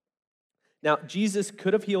 Now, Jesus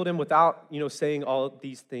could have healed him without, saying all of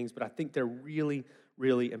these things, but I think they're really,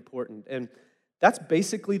 really important. And that's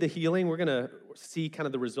basically the healing. We're going to see kind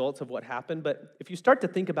of the results of what happened. But if you start to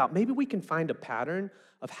think about, maybe we can find a pattern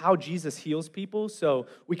of how Jesus heals people so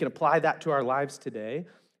we can apply that to our lives today.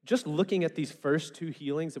 Just looking at these first 2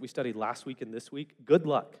 healings that we studied last week and this week, good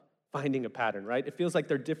luck finding a pattern, right? It feels like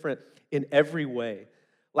they're different in every way.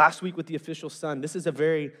 Last week with the official son, this is a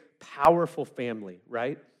very powerful family,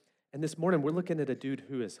 right? And this morning, we're looking at a dude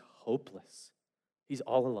who is hopeless. He's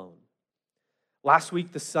all alone. Last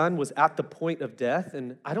week, the son was at the point of death,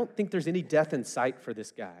 and I don't think there's any death in sight for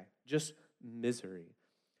this guy, just misery.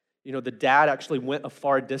 The dad actually went a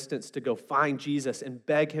far distance to go find Jesus and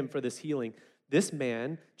beg him for this healing. This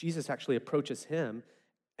man, Jesus actually approaches him,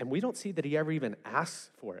 and we don't see that he ever even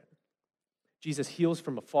asks for it. Jesus heals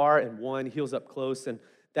from afar, and one heals up close, and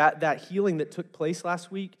that healing that took place last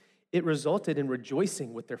week, it resulted in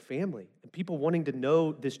rejoicing with their family and people wanting to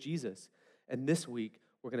know this Jesus. And this week,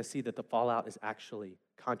 we're going to see that the fallout is actually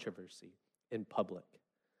controversy in public.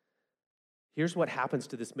 Here's what happens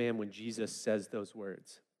to this man when Jesus says those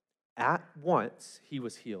words. At once, he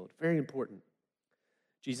was healed. Very important.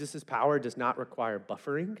 Jesus' power does not require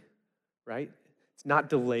buffering, right? It's not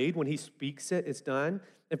delayed. When he speaks it, it's done.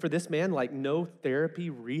 And for this man, no therapy,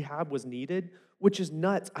 rehab was needed, which is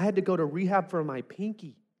nuts. I had to go to rehab for my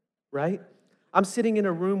pinky, right? I'm sitting in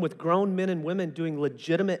a room with grown men and women doing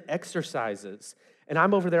legitimate exercises, and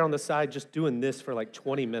I'm over there on the side just doing this for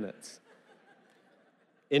 20 minutes.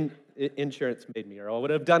 Insurance made me, or I would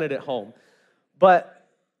have done it at home. But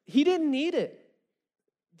he didn't need it.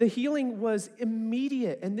 The healing was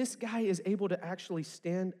immediate, and this guy is able to actually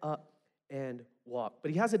stand up and walk.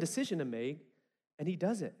 But he has a decision to make, and he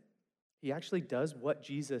does it. He actually does what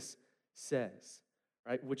Jesus says,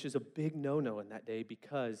 right? Which is a big no-no in that day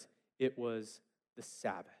because it was the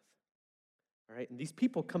Sabbath, all right? And these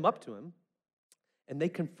people come up to him, and they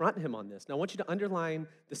confront him on this. Now, I want you to underline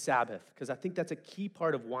the Sabbath because I think that's a key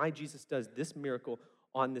part of why Jesus does this miracle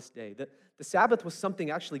on this day. The Sabbath was something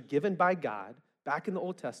actually given by God back in the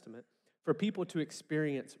Old Testament for people to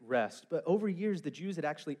experience rest. But over years, the Jews had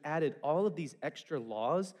actually added all of these extra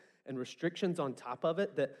laws and restrictions on top of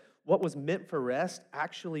it that what was meant for rest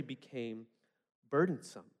actually became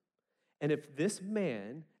burdensome. And if this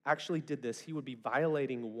man actually did this, he would be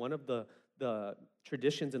violating one of the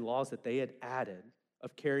traditions and laws that they had added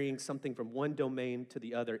of carrying something from one domain to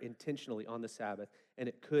the other intentionally on the Sabbath, and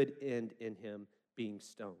it could end in him being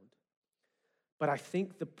stoned. But I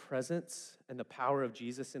think the presence and the power of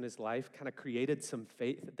Jesus in his life kind of created some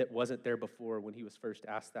faith that wasn't there before when he was first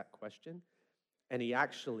asked that question. And he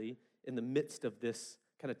actually, in the midst of this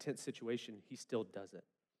kind of tense situation, he still does it.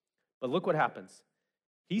 But look what happens.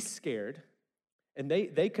 He's scared, and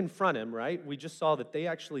they confront him, right? We just saw that they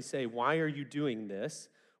actually say, why are you doing this?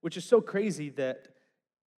 Which is so crazy that,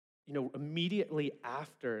 immediately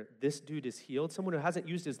after this dude is healed, someone who hasn't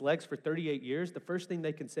used his legs for 38 years, the first thing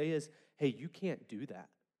they can say is, hey, you can't do that,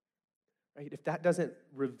 right? If that doesn't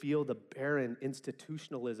reveal the barren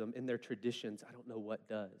institutionalism in their traditions, I don't know what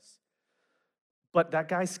does. But that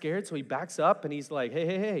guy's scared, so he backs up and he's like,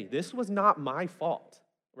 hey, this was not my fault,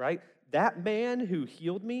 right? That man who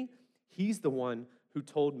healed me, he's the one who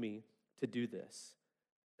told me to do this.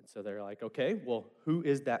 And so they're like, okay, well, who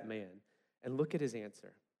is that man? And look at his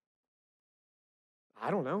answer.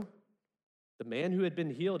 I don't know. The man who had been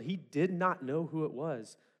healed, he did not know who it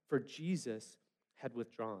was, for Jesus had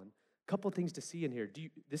withdrawn. A couple things to see in here.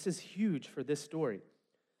 This is huge for this story.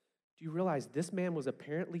 Do you realize this man was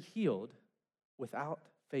apparently healed without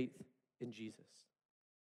faith in Jesus?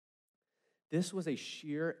 This was a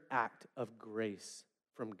sheer act of grace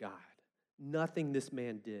from God. Nothing this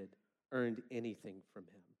man did earned anything from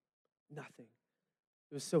him. Nothing.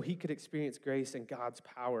 It was so he could experience grace and God's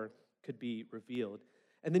power could be revealed.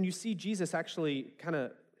 And then you see Jesus actually kind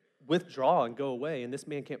of withdraw and go away, and this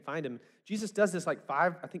man can't find him. Jesus does this like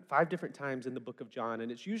five different times in the book of John,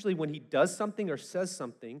 and it's usually when he does something or says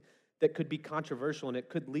something that could be controversial, and it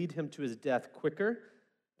could lead him to his death quicker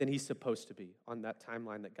than he's supposed to be on that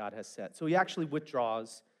timeline that God has set. So he actually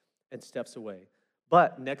withdraws and steps away.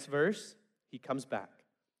 But next verse, he comes back,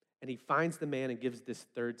 and he finds the man and gives this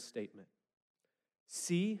third statement.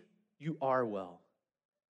 See, you are well.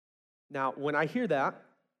 Now, when I hear that,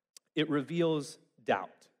 it reveals doubt.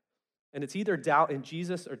 And it's either doubt in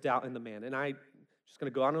Jesus or doubt in the man. And I'm just going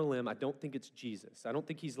to go out on a limb. I don't think it's Jesus. I don't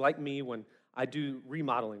think he's like me when I do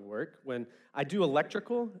remodeling work. When I do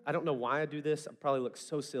electrical, I don't know why I do this. I probably look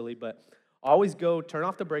so silly, but I always go turn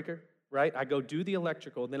off the breaker, right? I go do the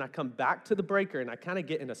electrical, then I come back to the breaker, and I kind of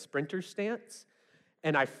get in a sprinter stance,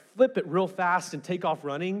 and I flip it real fast and take off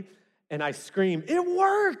running, and I scream, it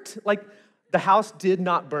worked! Like, the house did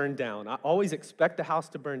not burn down. I always expect the house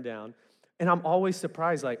to burn down, and I'm always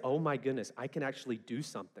surprised, like, oh my goodness, I can actually do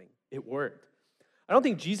something. It worked. I don't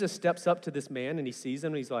think Jesus steps up to this man, and he sees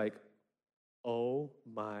him, and he's like, oh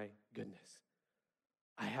my goodness,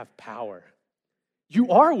 I have power.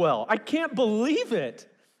 You are well. I can't believe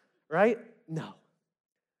it, right? No.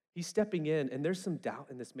 He's stepping in, and there's some doubt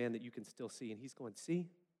in this man that you can still see, and he's going, see,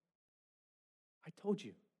 I told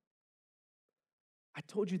you. I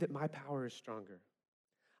told you that my power is stronger.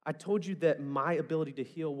 I told you that my ability to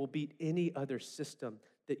heal will beat any other system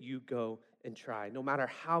that you go and try, no matter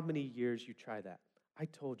how many years you try that. I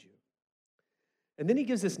told you. And then he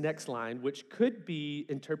gives this next line, which could be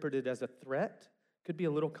interpreted as a threat, could be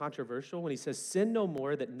a little controversial, when he says, sin no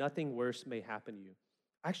more that nothing worse may happen to you.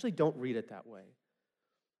 I actually don't read it that way.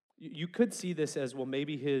 You could see this as, well,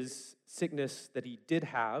 maybe his sickness that he did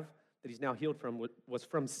have, that he's now healed from, was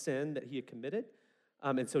from sin that he had committed.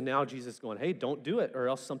 And so now Jesus is going, hey, don't do it, or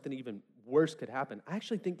else something even worse could happen. I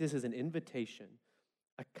actually think this is an invitation,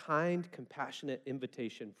 a kind, compassionate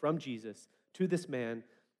invitation from Jesus to this man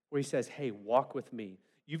where he says, hey, walk with me.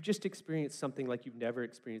 You've just experienced something like you've never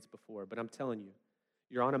experienced before, but I'm telling you,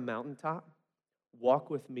 you're on a mountaintop. Walk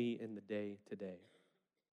with me in the day today.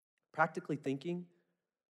 Practically thinking,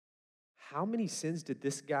 how many sins did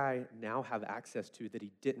this guy now have access to that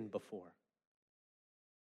he didn't before?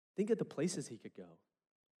 Think of the places he could go,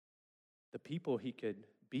 the people he could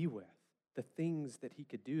be with, the things that he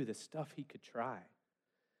could do, the stuff he could try.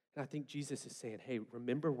 And I think Jesus is saying, hey,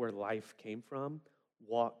 remember where life came from?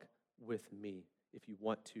 Walk with me if you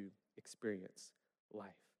want to experience life.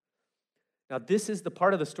 Now, this is the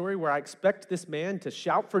part of the story where I expect this man to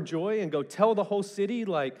shout for joy and go tell the whole city,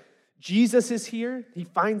 like, Jesus is here. He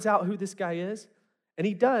finds out who this guy is, and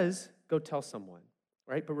he does go tell someone,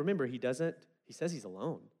 right? But remember, he says he's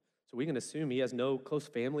alone. So we can assume he has no close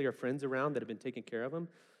family or friends around that have been taking care of him.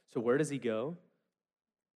 So where does he go?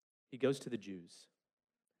 He goes to the Jews.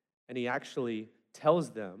 And he actually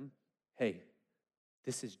tells them, hey,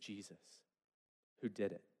 this is Jesus who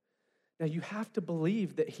did it. Now you have to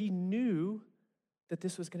believe that he knew that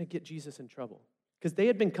this was going to get Jesus in trouble. Because they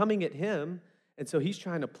had been coming at him, and so he's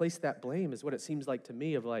trying to place that blame, is what it seems like to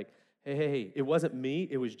me, of like, hey, it wasn't me,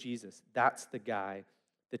 it was Jesus. That's the guy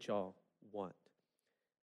that y'all want.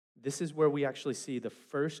 This is where we actually see the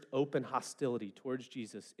first open hostility towards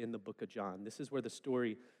Jesus in the book of John. This is where the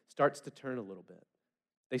story starts to turn a little bit.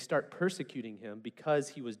 They start persecuting him because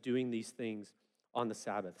he was doing these things on the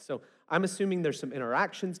Sabbath. So I'm assuming there's some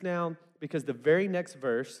interactions now, because the very next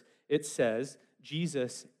verse, it says,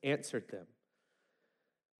 Jesus answered them.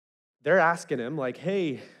 They're asking him, like,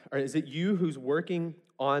 hey, is it you who's working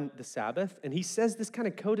on the Sabbath? And he says this kind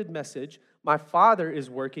of coded message, my Father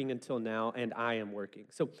is working until now, and I am working.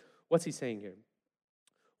 So what's he saying here?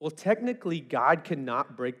 Well, technically, God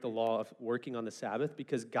cannot break the law of working on the Sabbath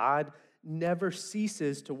because God never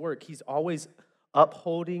ceases to work. He's always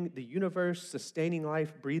upholding the universe, sustaining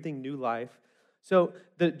life, breathing new life. So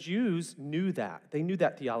the Jews knew that. They knew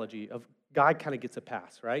that theology of God kind of gets a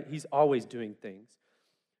pass, right? He's always doing things.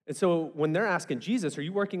 And so when they're asking Jesus, are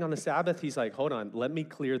you working on the Sabbath? He's like, hold on, let me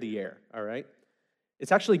clear the air, all right?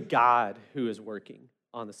 It's actually God who is working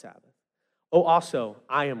on the Sabbath. Oh, also,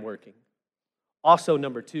 I am working. Also,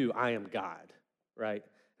 number 2, I am God, right?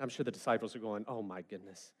 I'm sure the disciples are going, oh my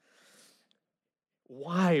goodness.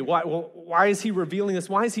 Why? Why is he revealing this?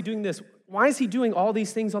 Why is he doing this? Why is he doing all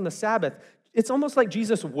these things on the Sabbath? It's almost like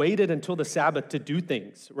Jesus waited until the Sabbath to do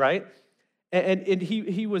things, right? And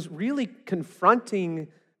he was really confronting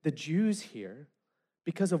the Jews here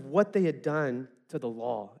because of what they had done to the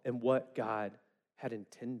law and what God had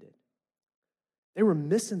intended. They were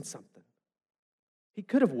missing something. He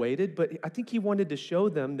could have waited, but I think he wanted to show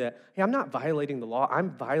them that, hey, I'm not violating the law.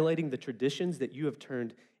 I'm violating the traditions that you have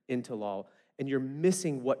turned into law, and you're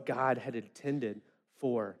missing what God had intended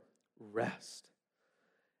for rest.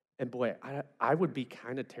 And boy, I would be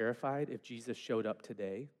kind of terrified if Jesus showed up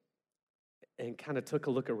today and kind of took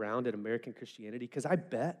a look around at American Christianity, because I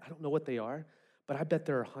don't know what they are, but I bet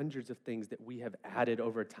there are hundreds of things that we have added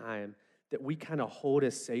over time that we kind of hold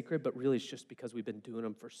as sacred, but really it's just because we've been doing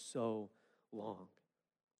them for so long.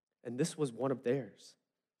 And this was one of theirs.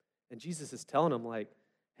 And Jesus is telling them, like,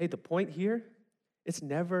 hey, the point here, it's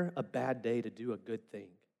never a bad day to do a good thing.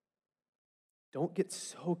 Don't get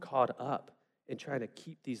so caught up in trying to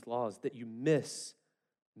keep these laws that you miss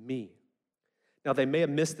me. Now, they may have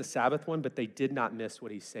missed the Sabbath one, but they did not miss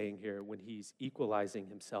what he's saying here when he's equalizing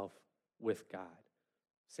himself with God,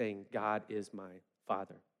 saying, God is my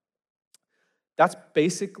Father. That's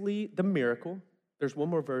basically the miracle. There's one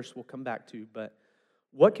more verse we'll come back to, but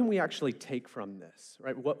what can we actually take from this,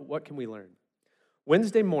 right? What can we learn?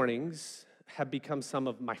 Wednesday mornings have become some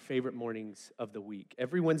of my favorite mornings of the week.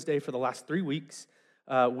 Every Wednesday for the last 3 weeks,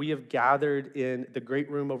 we have gathered in the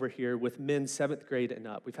great room over here with men 7th grade and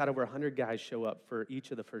up. We've had over 100 guys show up for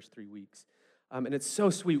each of the first 3 weeks. And it's so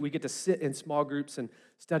sweet. We get to sit in small groups and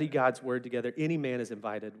study God's word together. Any man is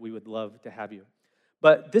invited. We would love to have you.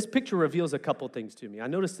 But this picture reveals a couple things to me. I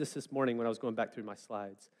noticed this morning when I was going back through my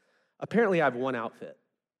slides. Apparently, I have one outfit,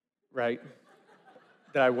 right,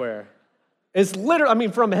 that I wear. It's literally,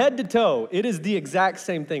 from head to toe, it is the exact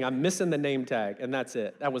same thing. I'm missing the name tag, and that's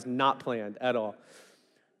it. That was not planned at all.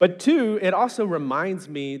 But 2, it also reminds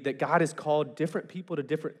me that God has called different people to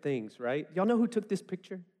different things, right? Y'all know who took this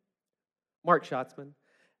picture? Mark Schatzman.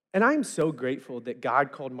 And I'm so grateful that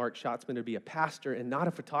God called Mark Schatzman to be a pastor and not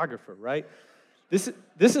a photographer, right? This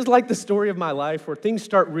is like the story of my life where things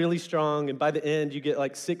start really strong, and by the end, you get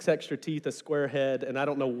like 6 extra teeth, a square head, and I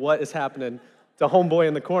don't know what is happening to homeboy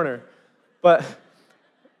in the corner. But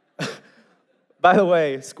by the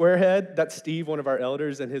way, Squarehead, that's Steve, one of our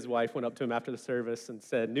elders, and his wife went up to him after the service and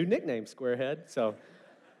said, new nickname, Squarehead. So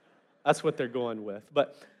that's what they're going with.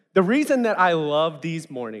 But the reason that I love these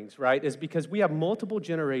mornings, right, is because we have multiple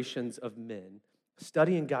generations of men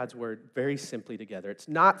studying God's word very simply together. It's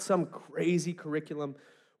not some crazy curriculum.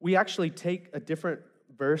 We actually take a different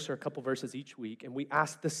verse or a couple verses each week, and we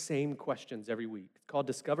ask the same questions every week. It's called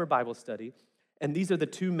Discover Bible Study, and these are the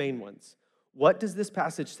 2 main ones. What does this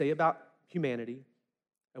passage say about humanity,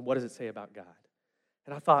 and what does it say about God?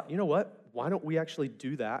 And I thought, you know what? Why don't we actually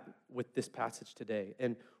do that with this passage today?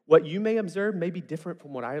 And what you may observe may be different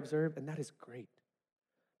from what I observe, and that is great.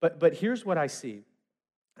 But here's what I see.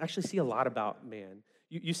 I actually see a lot about man.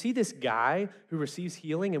 You see this guy who receives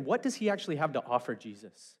healing, and what does he actually have to offer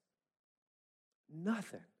Jesus?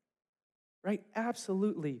 Nothing, right?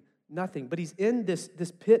 Absolutely nothing. But he's in this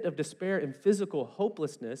pit of despair and physical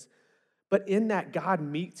hopelessness, but in that, God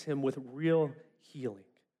meets him with real healing.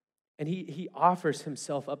 And he offers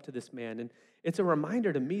himself up to this man. And it's a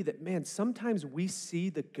reminder to me that, man, sometimes we see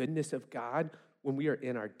the goodness of God when we are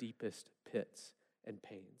in our deepest pits and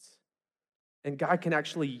pains. And God can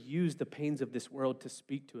actually use the pains of this world to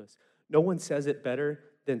speak to us. No one says it better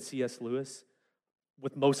than C.S. Lewis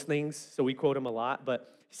with most things, so we quote him a lot.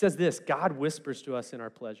 But he says this: God whispers to us in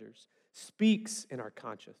our pleasures, speaks in our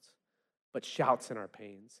conscience, but shouts in our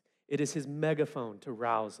pains. It is his megaphone to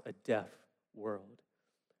rouse a deaf world.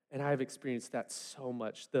 And I have experienced that so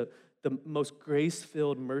much. The most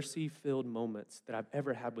grace-filled, mercy-filled moments that I've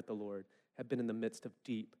ever had with the Lord have been in the midst of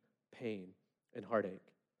deep pain and heartache.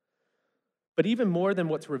 But even more than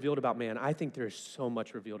what's revealed about man, I think there is so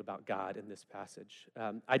much revealed about God in this passage.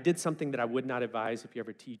 I did something that I would not advise if you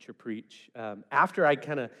ever teach or preach. After I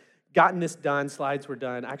kind of gotten this done, slides were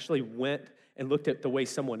done, I actually went and looked at the way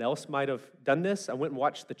someone else might have done this. I went and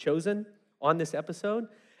watched The Chosen on this episode,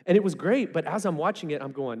 and it was great. But as I'm watching it,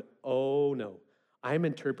 I'm going, oh no, I'm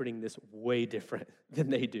interpreting this way different than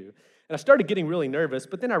they do. And I started getting really nervous,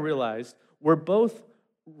 but then I realized we're both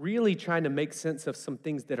really trying to make sense of some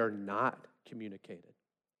things that are not communicated.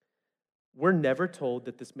 We're never told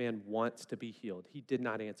that this man wants to be healed. He did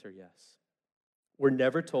not answer yes. We're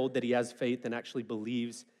never told that he has faith and actually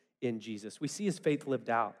believes in Jesus. We see his faith lived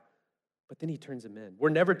out, but then he turns him in. We're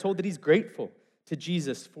never told that he's grateful to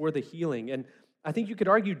Jesus for the healing. And I think you could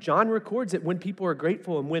argue John records it when people are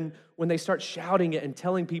grateful and when they start shouting it and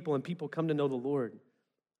telling people and people come to know the Lord.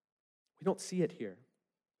 We don't see it here.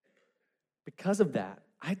 Because of that,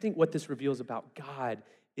 I think what this reveals about God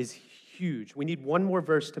is huge. We need one more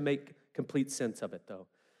verse to make complete sense of it, though.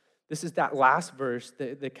 This is that last verse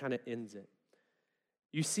that kind of ends it.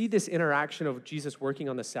 You see this interaction of Jesus working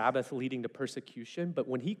on the Sabbath leading to persecution, but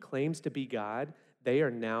when he claims to be God, they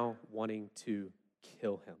are now wanting to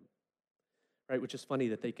kill him. Right? Which is funny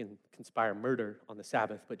that they can conspire murder on the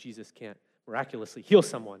Sabbath, but Jesus can't miraculously heal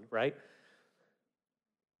someone, right?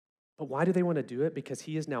 But why do they want to do it? Because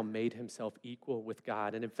he has now made himself equal with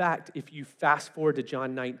God. And in fact, if you fast forward to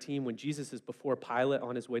John 19, when Jesus is before Pilate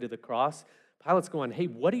on his way to the cross, Pilate's going, hey,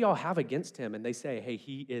 what do y'all have against him? And they say, hey,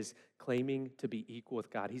 he is claiming to be equal with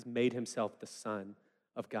God. He's made himself the Son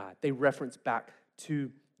of God. They reference back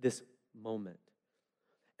to this moment.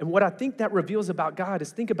 And what I think that reveals about God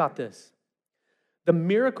is, think about this. The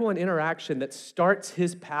miracle and interaction that starts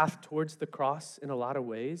his path towards the cross in a lot of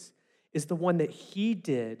ways is the one that he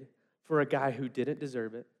did for a guy who didn't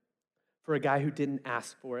deserve it, for a guy who didn't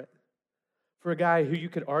ask for it, for a guy who you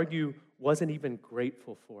could argue wasn't even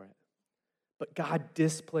grateful for it. But God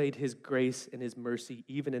displayed his grace and his mercy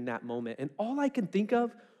even in that moment. And all I can think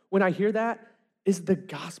of when I hear that is the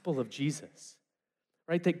gospel of Jesus,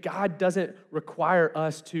 right? That God doesn't require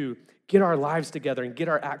us to get our lives together and get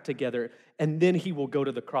our act together, and then he will go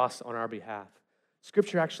to the cross on our behalf.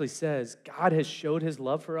 Scripture actually says God has showed his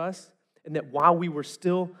love for us, and that while we were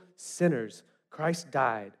still sinners, Christ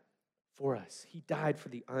died for us. He died for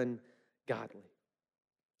the ungodly.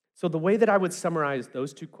 So the way that I would summarize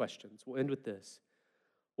those two questions, we'll end with this.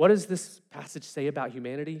 What does this passage say about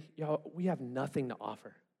humanity? Y'all, we have nothing to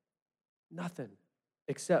offer. Nothing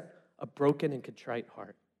except a broken and contrite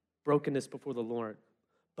heart, brokenness before the Lord.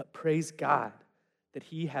 But praise God that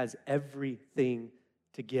he has everything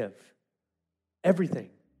to give. Everything.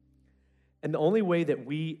 And the only way that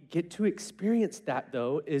we get to experience that,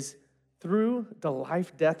 though, is through the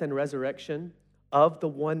life, death, and resurrection of the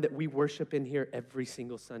one that we worship in here every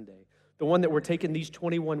single Sunday. The one that we're taking these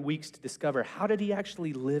 21 weeks to discover. How did he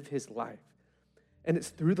actually live his life? And it's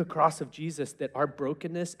through the cross of Jesus that our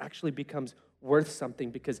brokenness actually becomes worth something,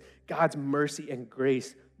 because God's mercy and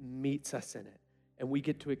grace meets us in it, and we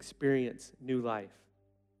get to experience new life.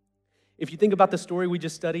 If you think about the story we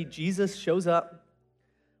just studied, Jesus shows up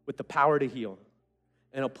with the power to heal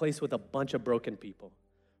in a place with a bunch of broken people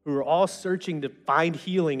who are all searching to find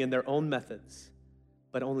healing in their own methods,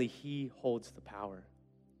 but only he holds the power.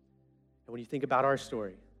 And when you think about our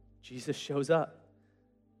story, Jesus shows up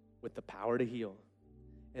with the power to heal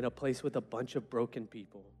in a place with a bunch of broken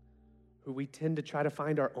people who we tend to try to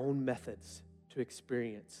find our own methods to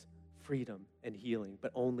experience freedom and healing,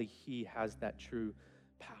 but only he has that true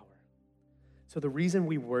power. So the reason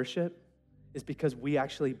we worship is because we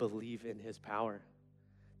actually believe in his power.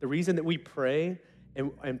 The reason that we pray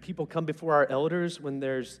and people come before our elders when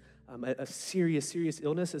there's a serious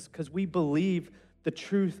illness is because we believe the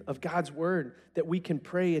truth of God's word, that we can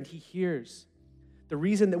pray and he hears. The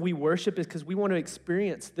reason that we worship is because we want to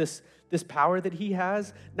experience this power that he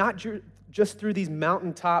has, not just through these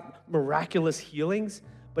mountaintop miraculous healings,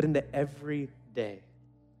 but in the everyday.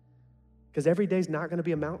 Because every day is not going to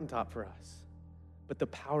be a mountaintop for us, but the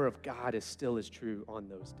power of God is still as true on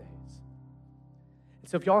those days. And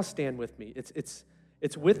so if y'all stand with me,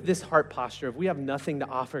 it's with this heart posture of we have nothing to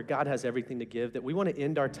offer, God has everything to give, that we want to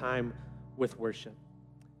end our time with worship.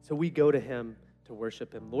 So we go to him to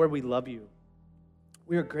worship him. Lord, we love you.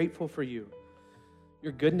 We are grateful for you,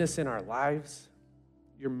 your goodness in our lives,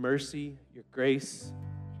 your mercy, your grace,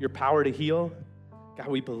 your power to heal. God,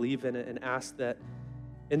 we believe in it and ask that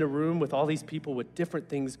in a room with all these people with different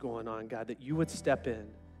things going on, God, that you would step in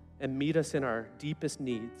and meet us in our deepest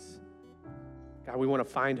needs. God, we want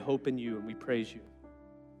to find hope in you, and we praise you.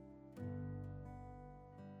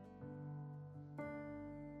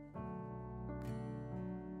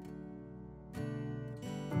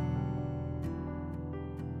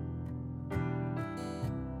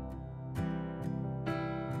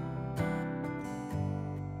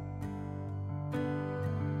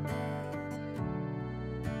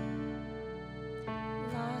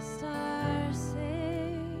 Lost are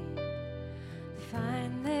saved,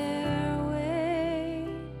 find their way.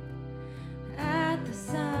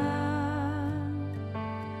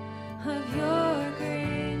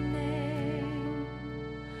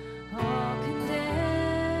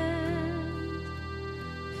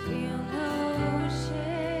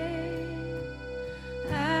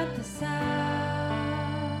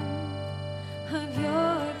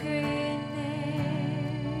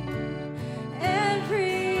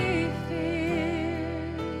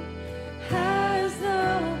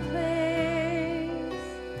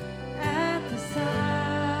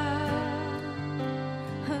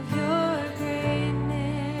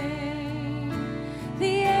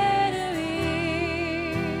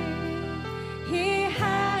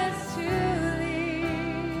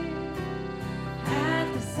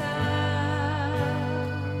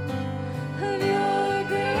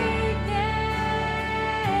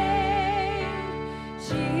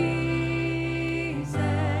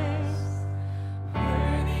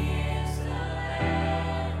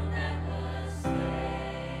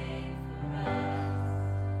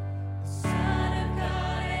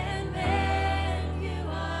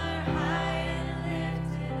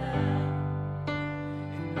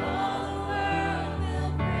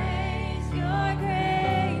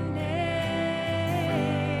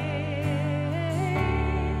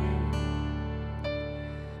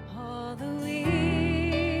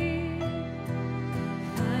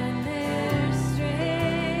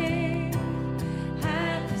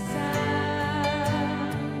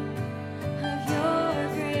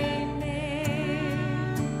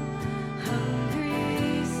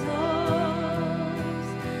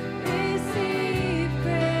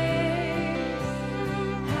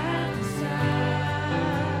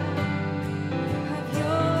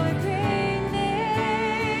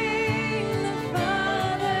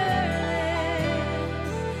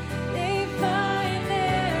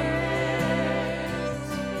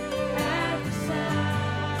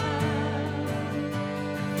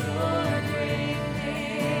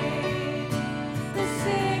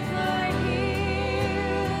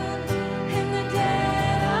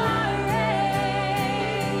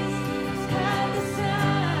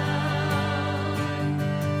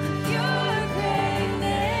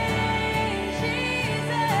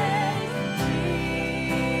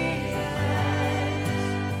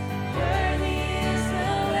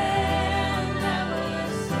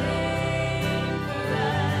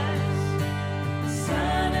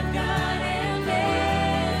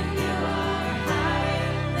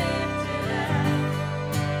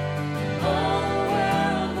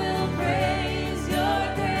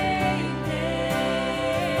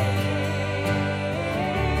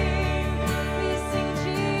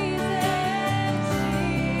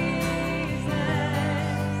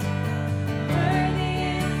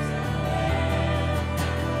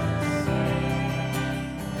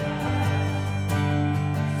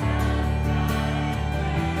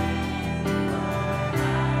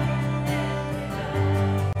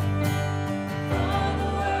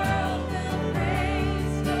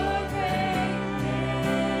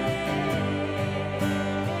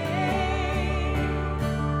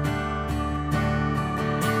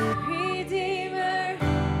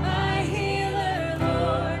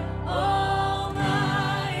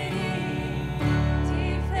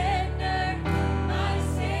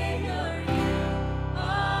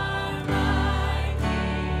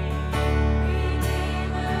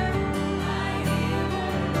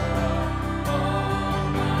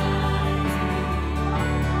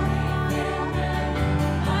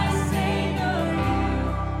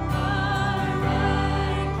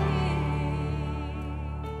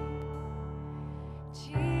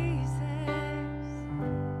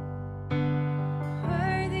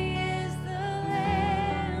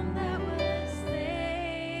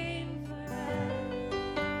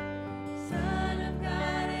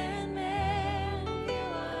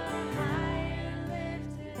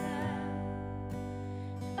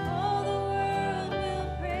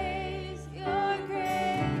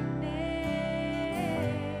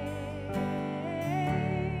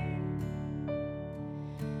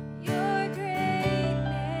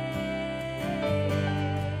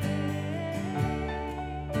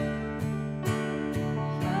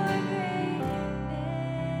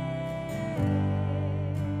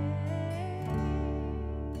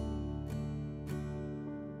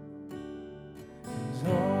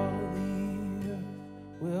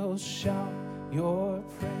 will shout your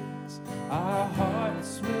praise. Our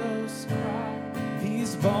hearts will cry.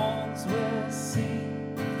 These bones will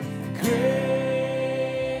sing.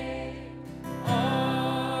 Great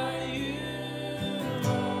are you,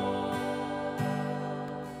 Lord.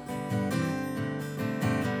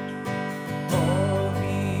 All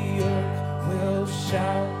the earth will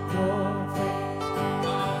shout your praise.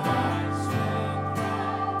 Our hearts will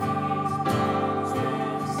cry. These bones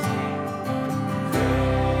will sing.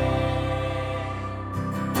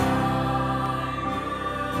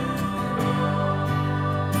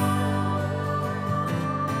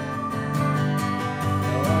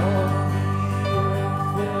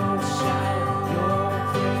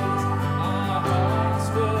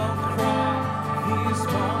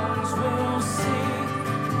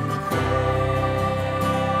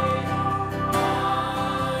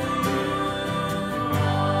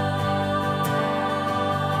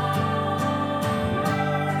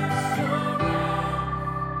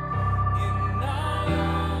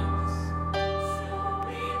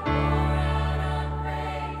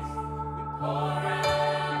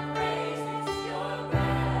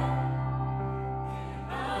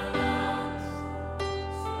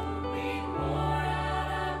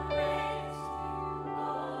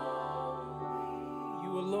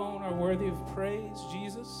 Worthy of praise,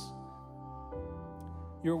 Jesus.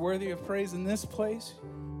 You're worthy of praise in this place.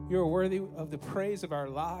 You're worthy of the praise of our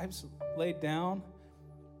lives laid down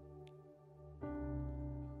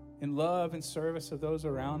in love and service of those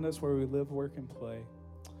around us where we live, work, and play.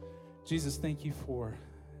 Jesus, thank you for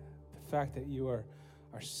the fact that you are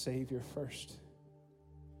our Savior first.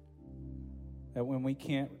 That when we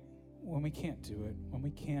can't do it, when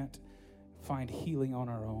we can't find healing on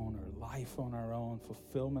our own or life on our own,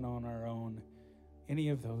 fulfillment on our own, any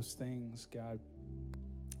of those things, God,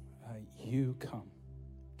 you come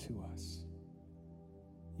to us.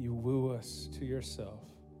 You woo us to yourself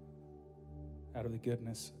out of the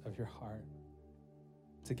goodness of your heart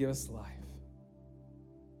to give us life.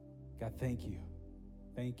 God, thank you.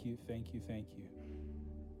 Thank you, thank you, thank you.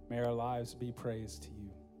 May our lives be praised to you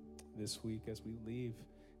this week as we leave.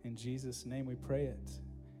 In Jesus' name we pray it.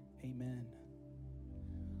 Amen.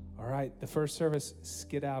 All right, the first service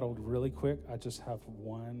skedaddled really quick. I just have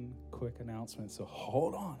one quick announcement, so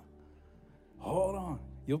hold on.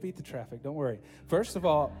 You'll beat the traffic, don't worry. First of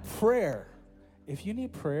all, prayer. If you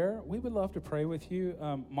need prayer, we would love to pray with you.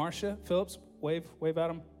 Marcia Phillips, wave at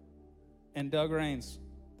them. And Doug Rains,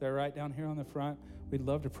 they're right down here on the front. We'd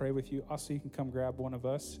love to pray with you. Also, you can come grab one of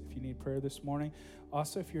us if you need prayer this morning.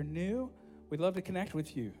 Also, if you're new, we'd love to connect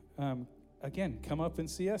with you. Again, come up and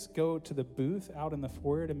see us. Go to the booth out in the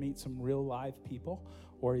foyer to meet some real live people,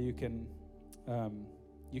 or you can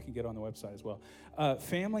get on the website as well.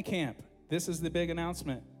 Family camp. This is the big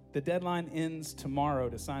announcement. The deadline ends tomorrow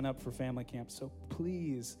to sign up for family camp. So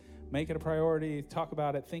please make it a priority. Talk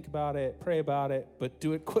about it, think about it, pray about it, but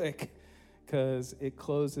do it quick because it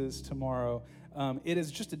closes tomorrow. It is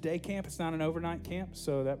just a day camp. It's not an overnight camp,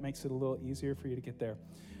 so that makes it a little easier for you to get there.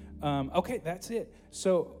 Okay, that's it.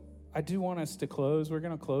 So I do want us to close. We're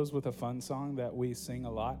going to close with a fun song that we sing a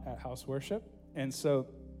lot at House Worship. And so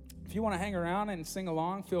if you want to hang around and sing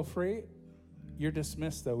along, feel free. You're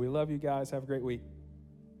dismissed, though. We love you guys. Have a great week.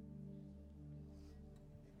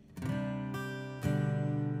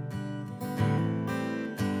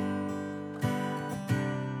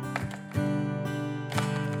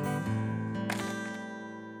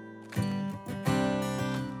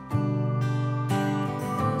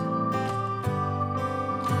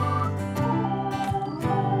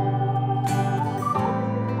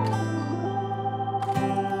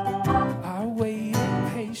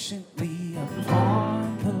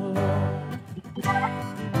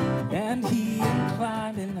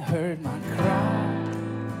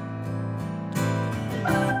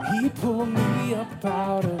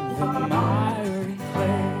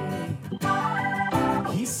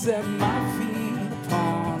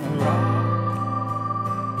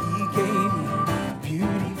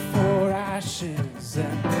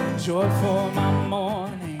 Joy for my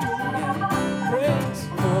morning and praise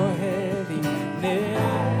for heaviness.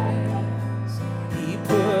 He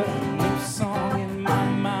put a new song in my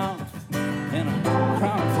mouth and a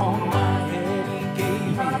crown upon my head. He gave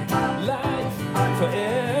me life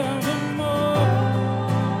forevermore.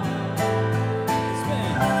 It's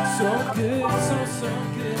been so good, so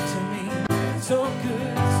good to me. So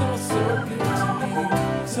good, so good to me.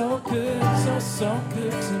 So good, so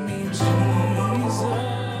good to me, Jesus.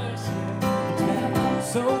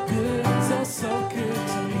 So good, so good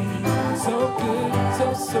to me. So good,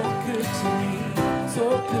 so good to me. So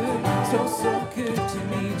good, so good to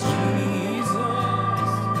me, Jesus.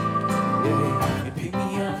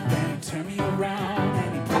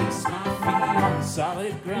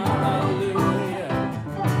 solid ground. Hallelujah.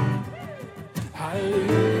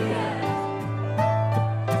 Hallelujah.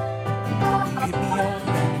 He picked me up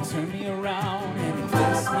and he turned me around and he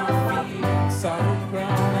placed my feet on solid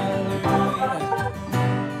ground. Hallelujah.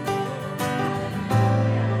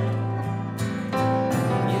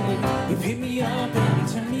 Yeah, he picked me up and he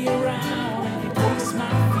turned me around and he placed my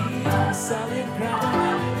feet on solid ground.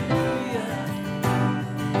 Hallelujah.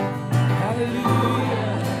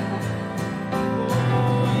 Hallelujah.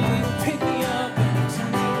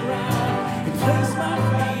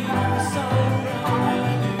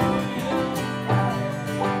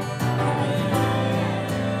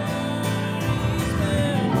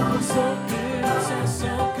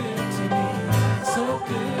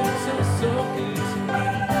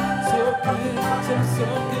 So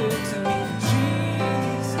good to me,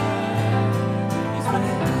 Jesus. He's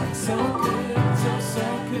been so good, so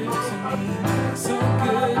good to me. So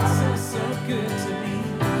good, so good to me.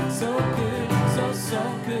 So good, so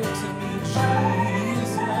good to me,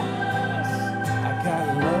 Jesus. I got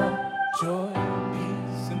love, joy,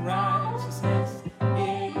 peace, and righteousness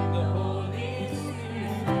in the Holy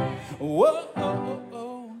Spirit. Whoa,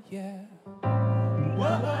 yeah.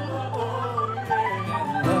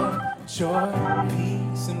 Got love, joy,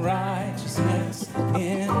 peace, and righteousness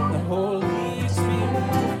in the Holy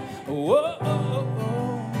Spirit. Whoa,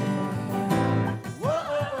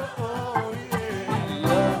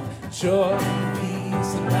 love, joy,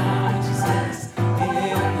 peace, and righteousness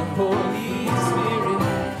in the Holy Spirit.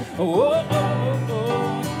 Whoa,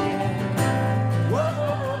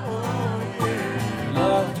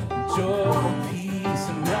 love, joy, peace,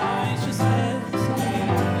 and righteousness in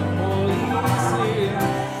the Holy Spirit.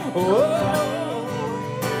 Whoa.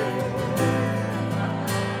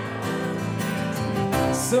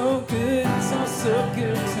 So good, so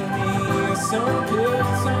good to me. So good,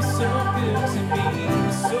 so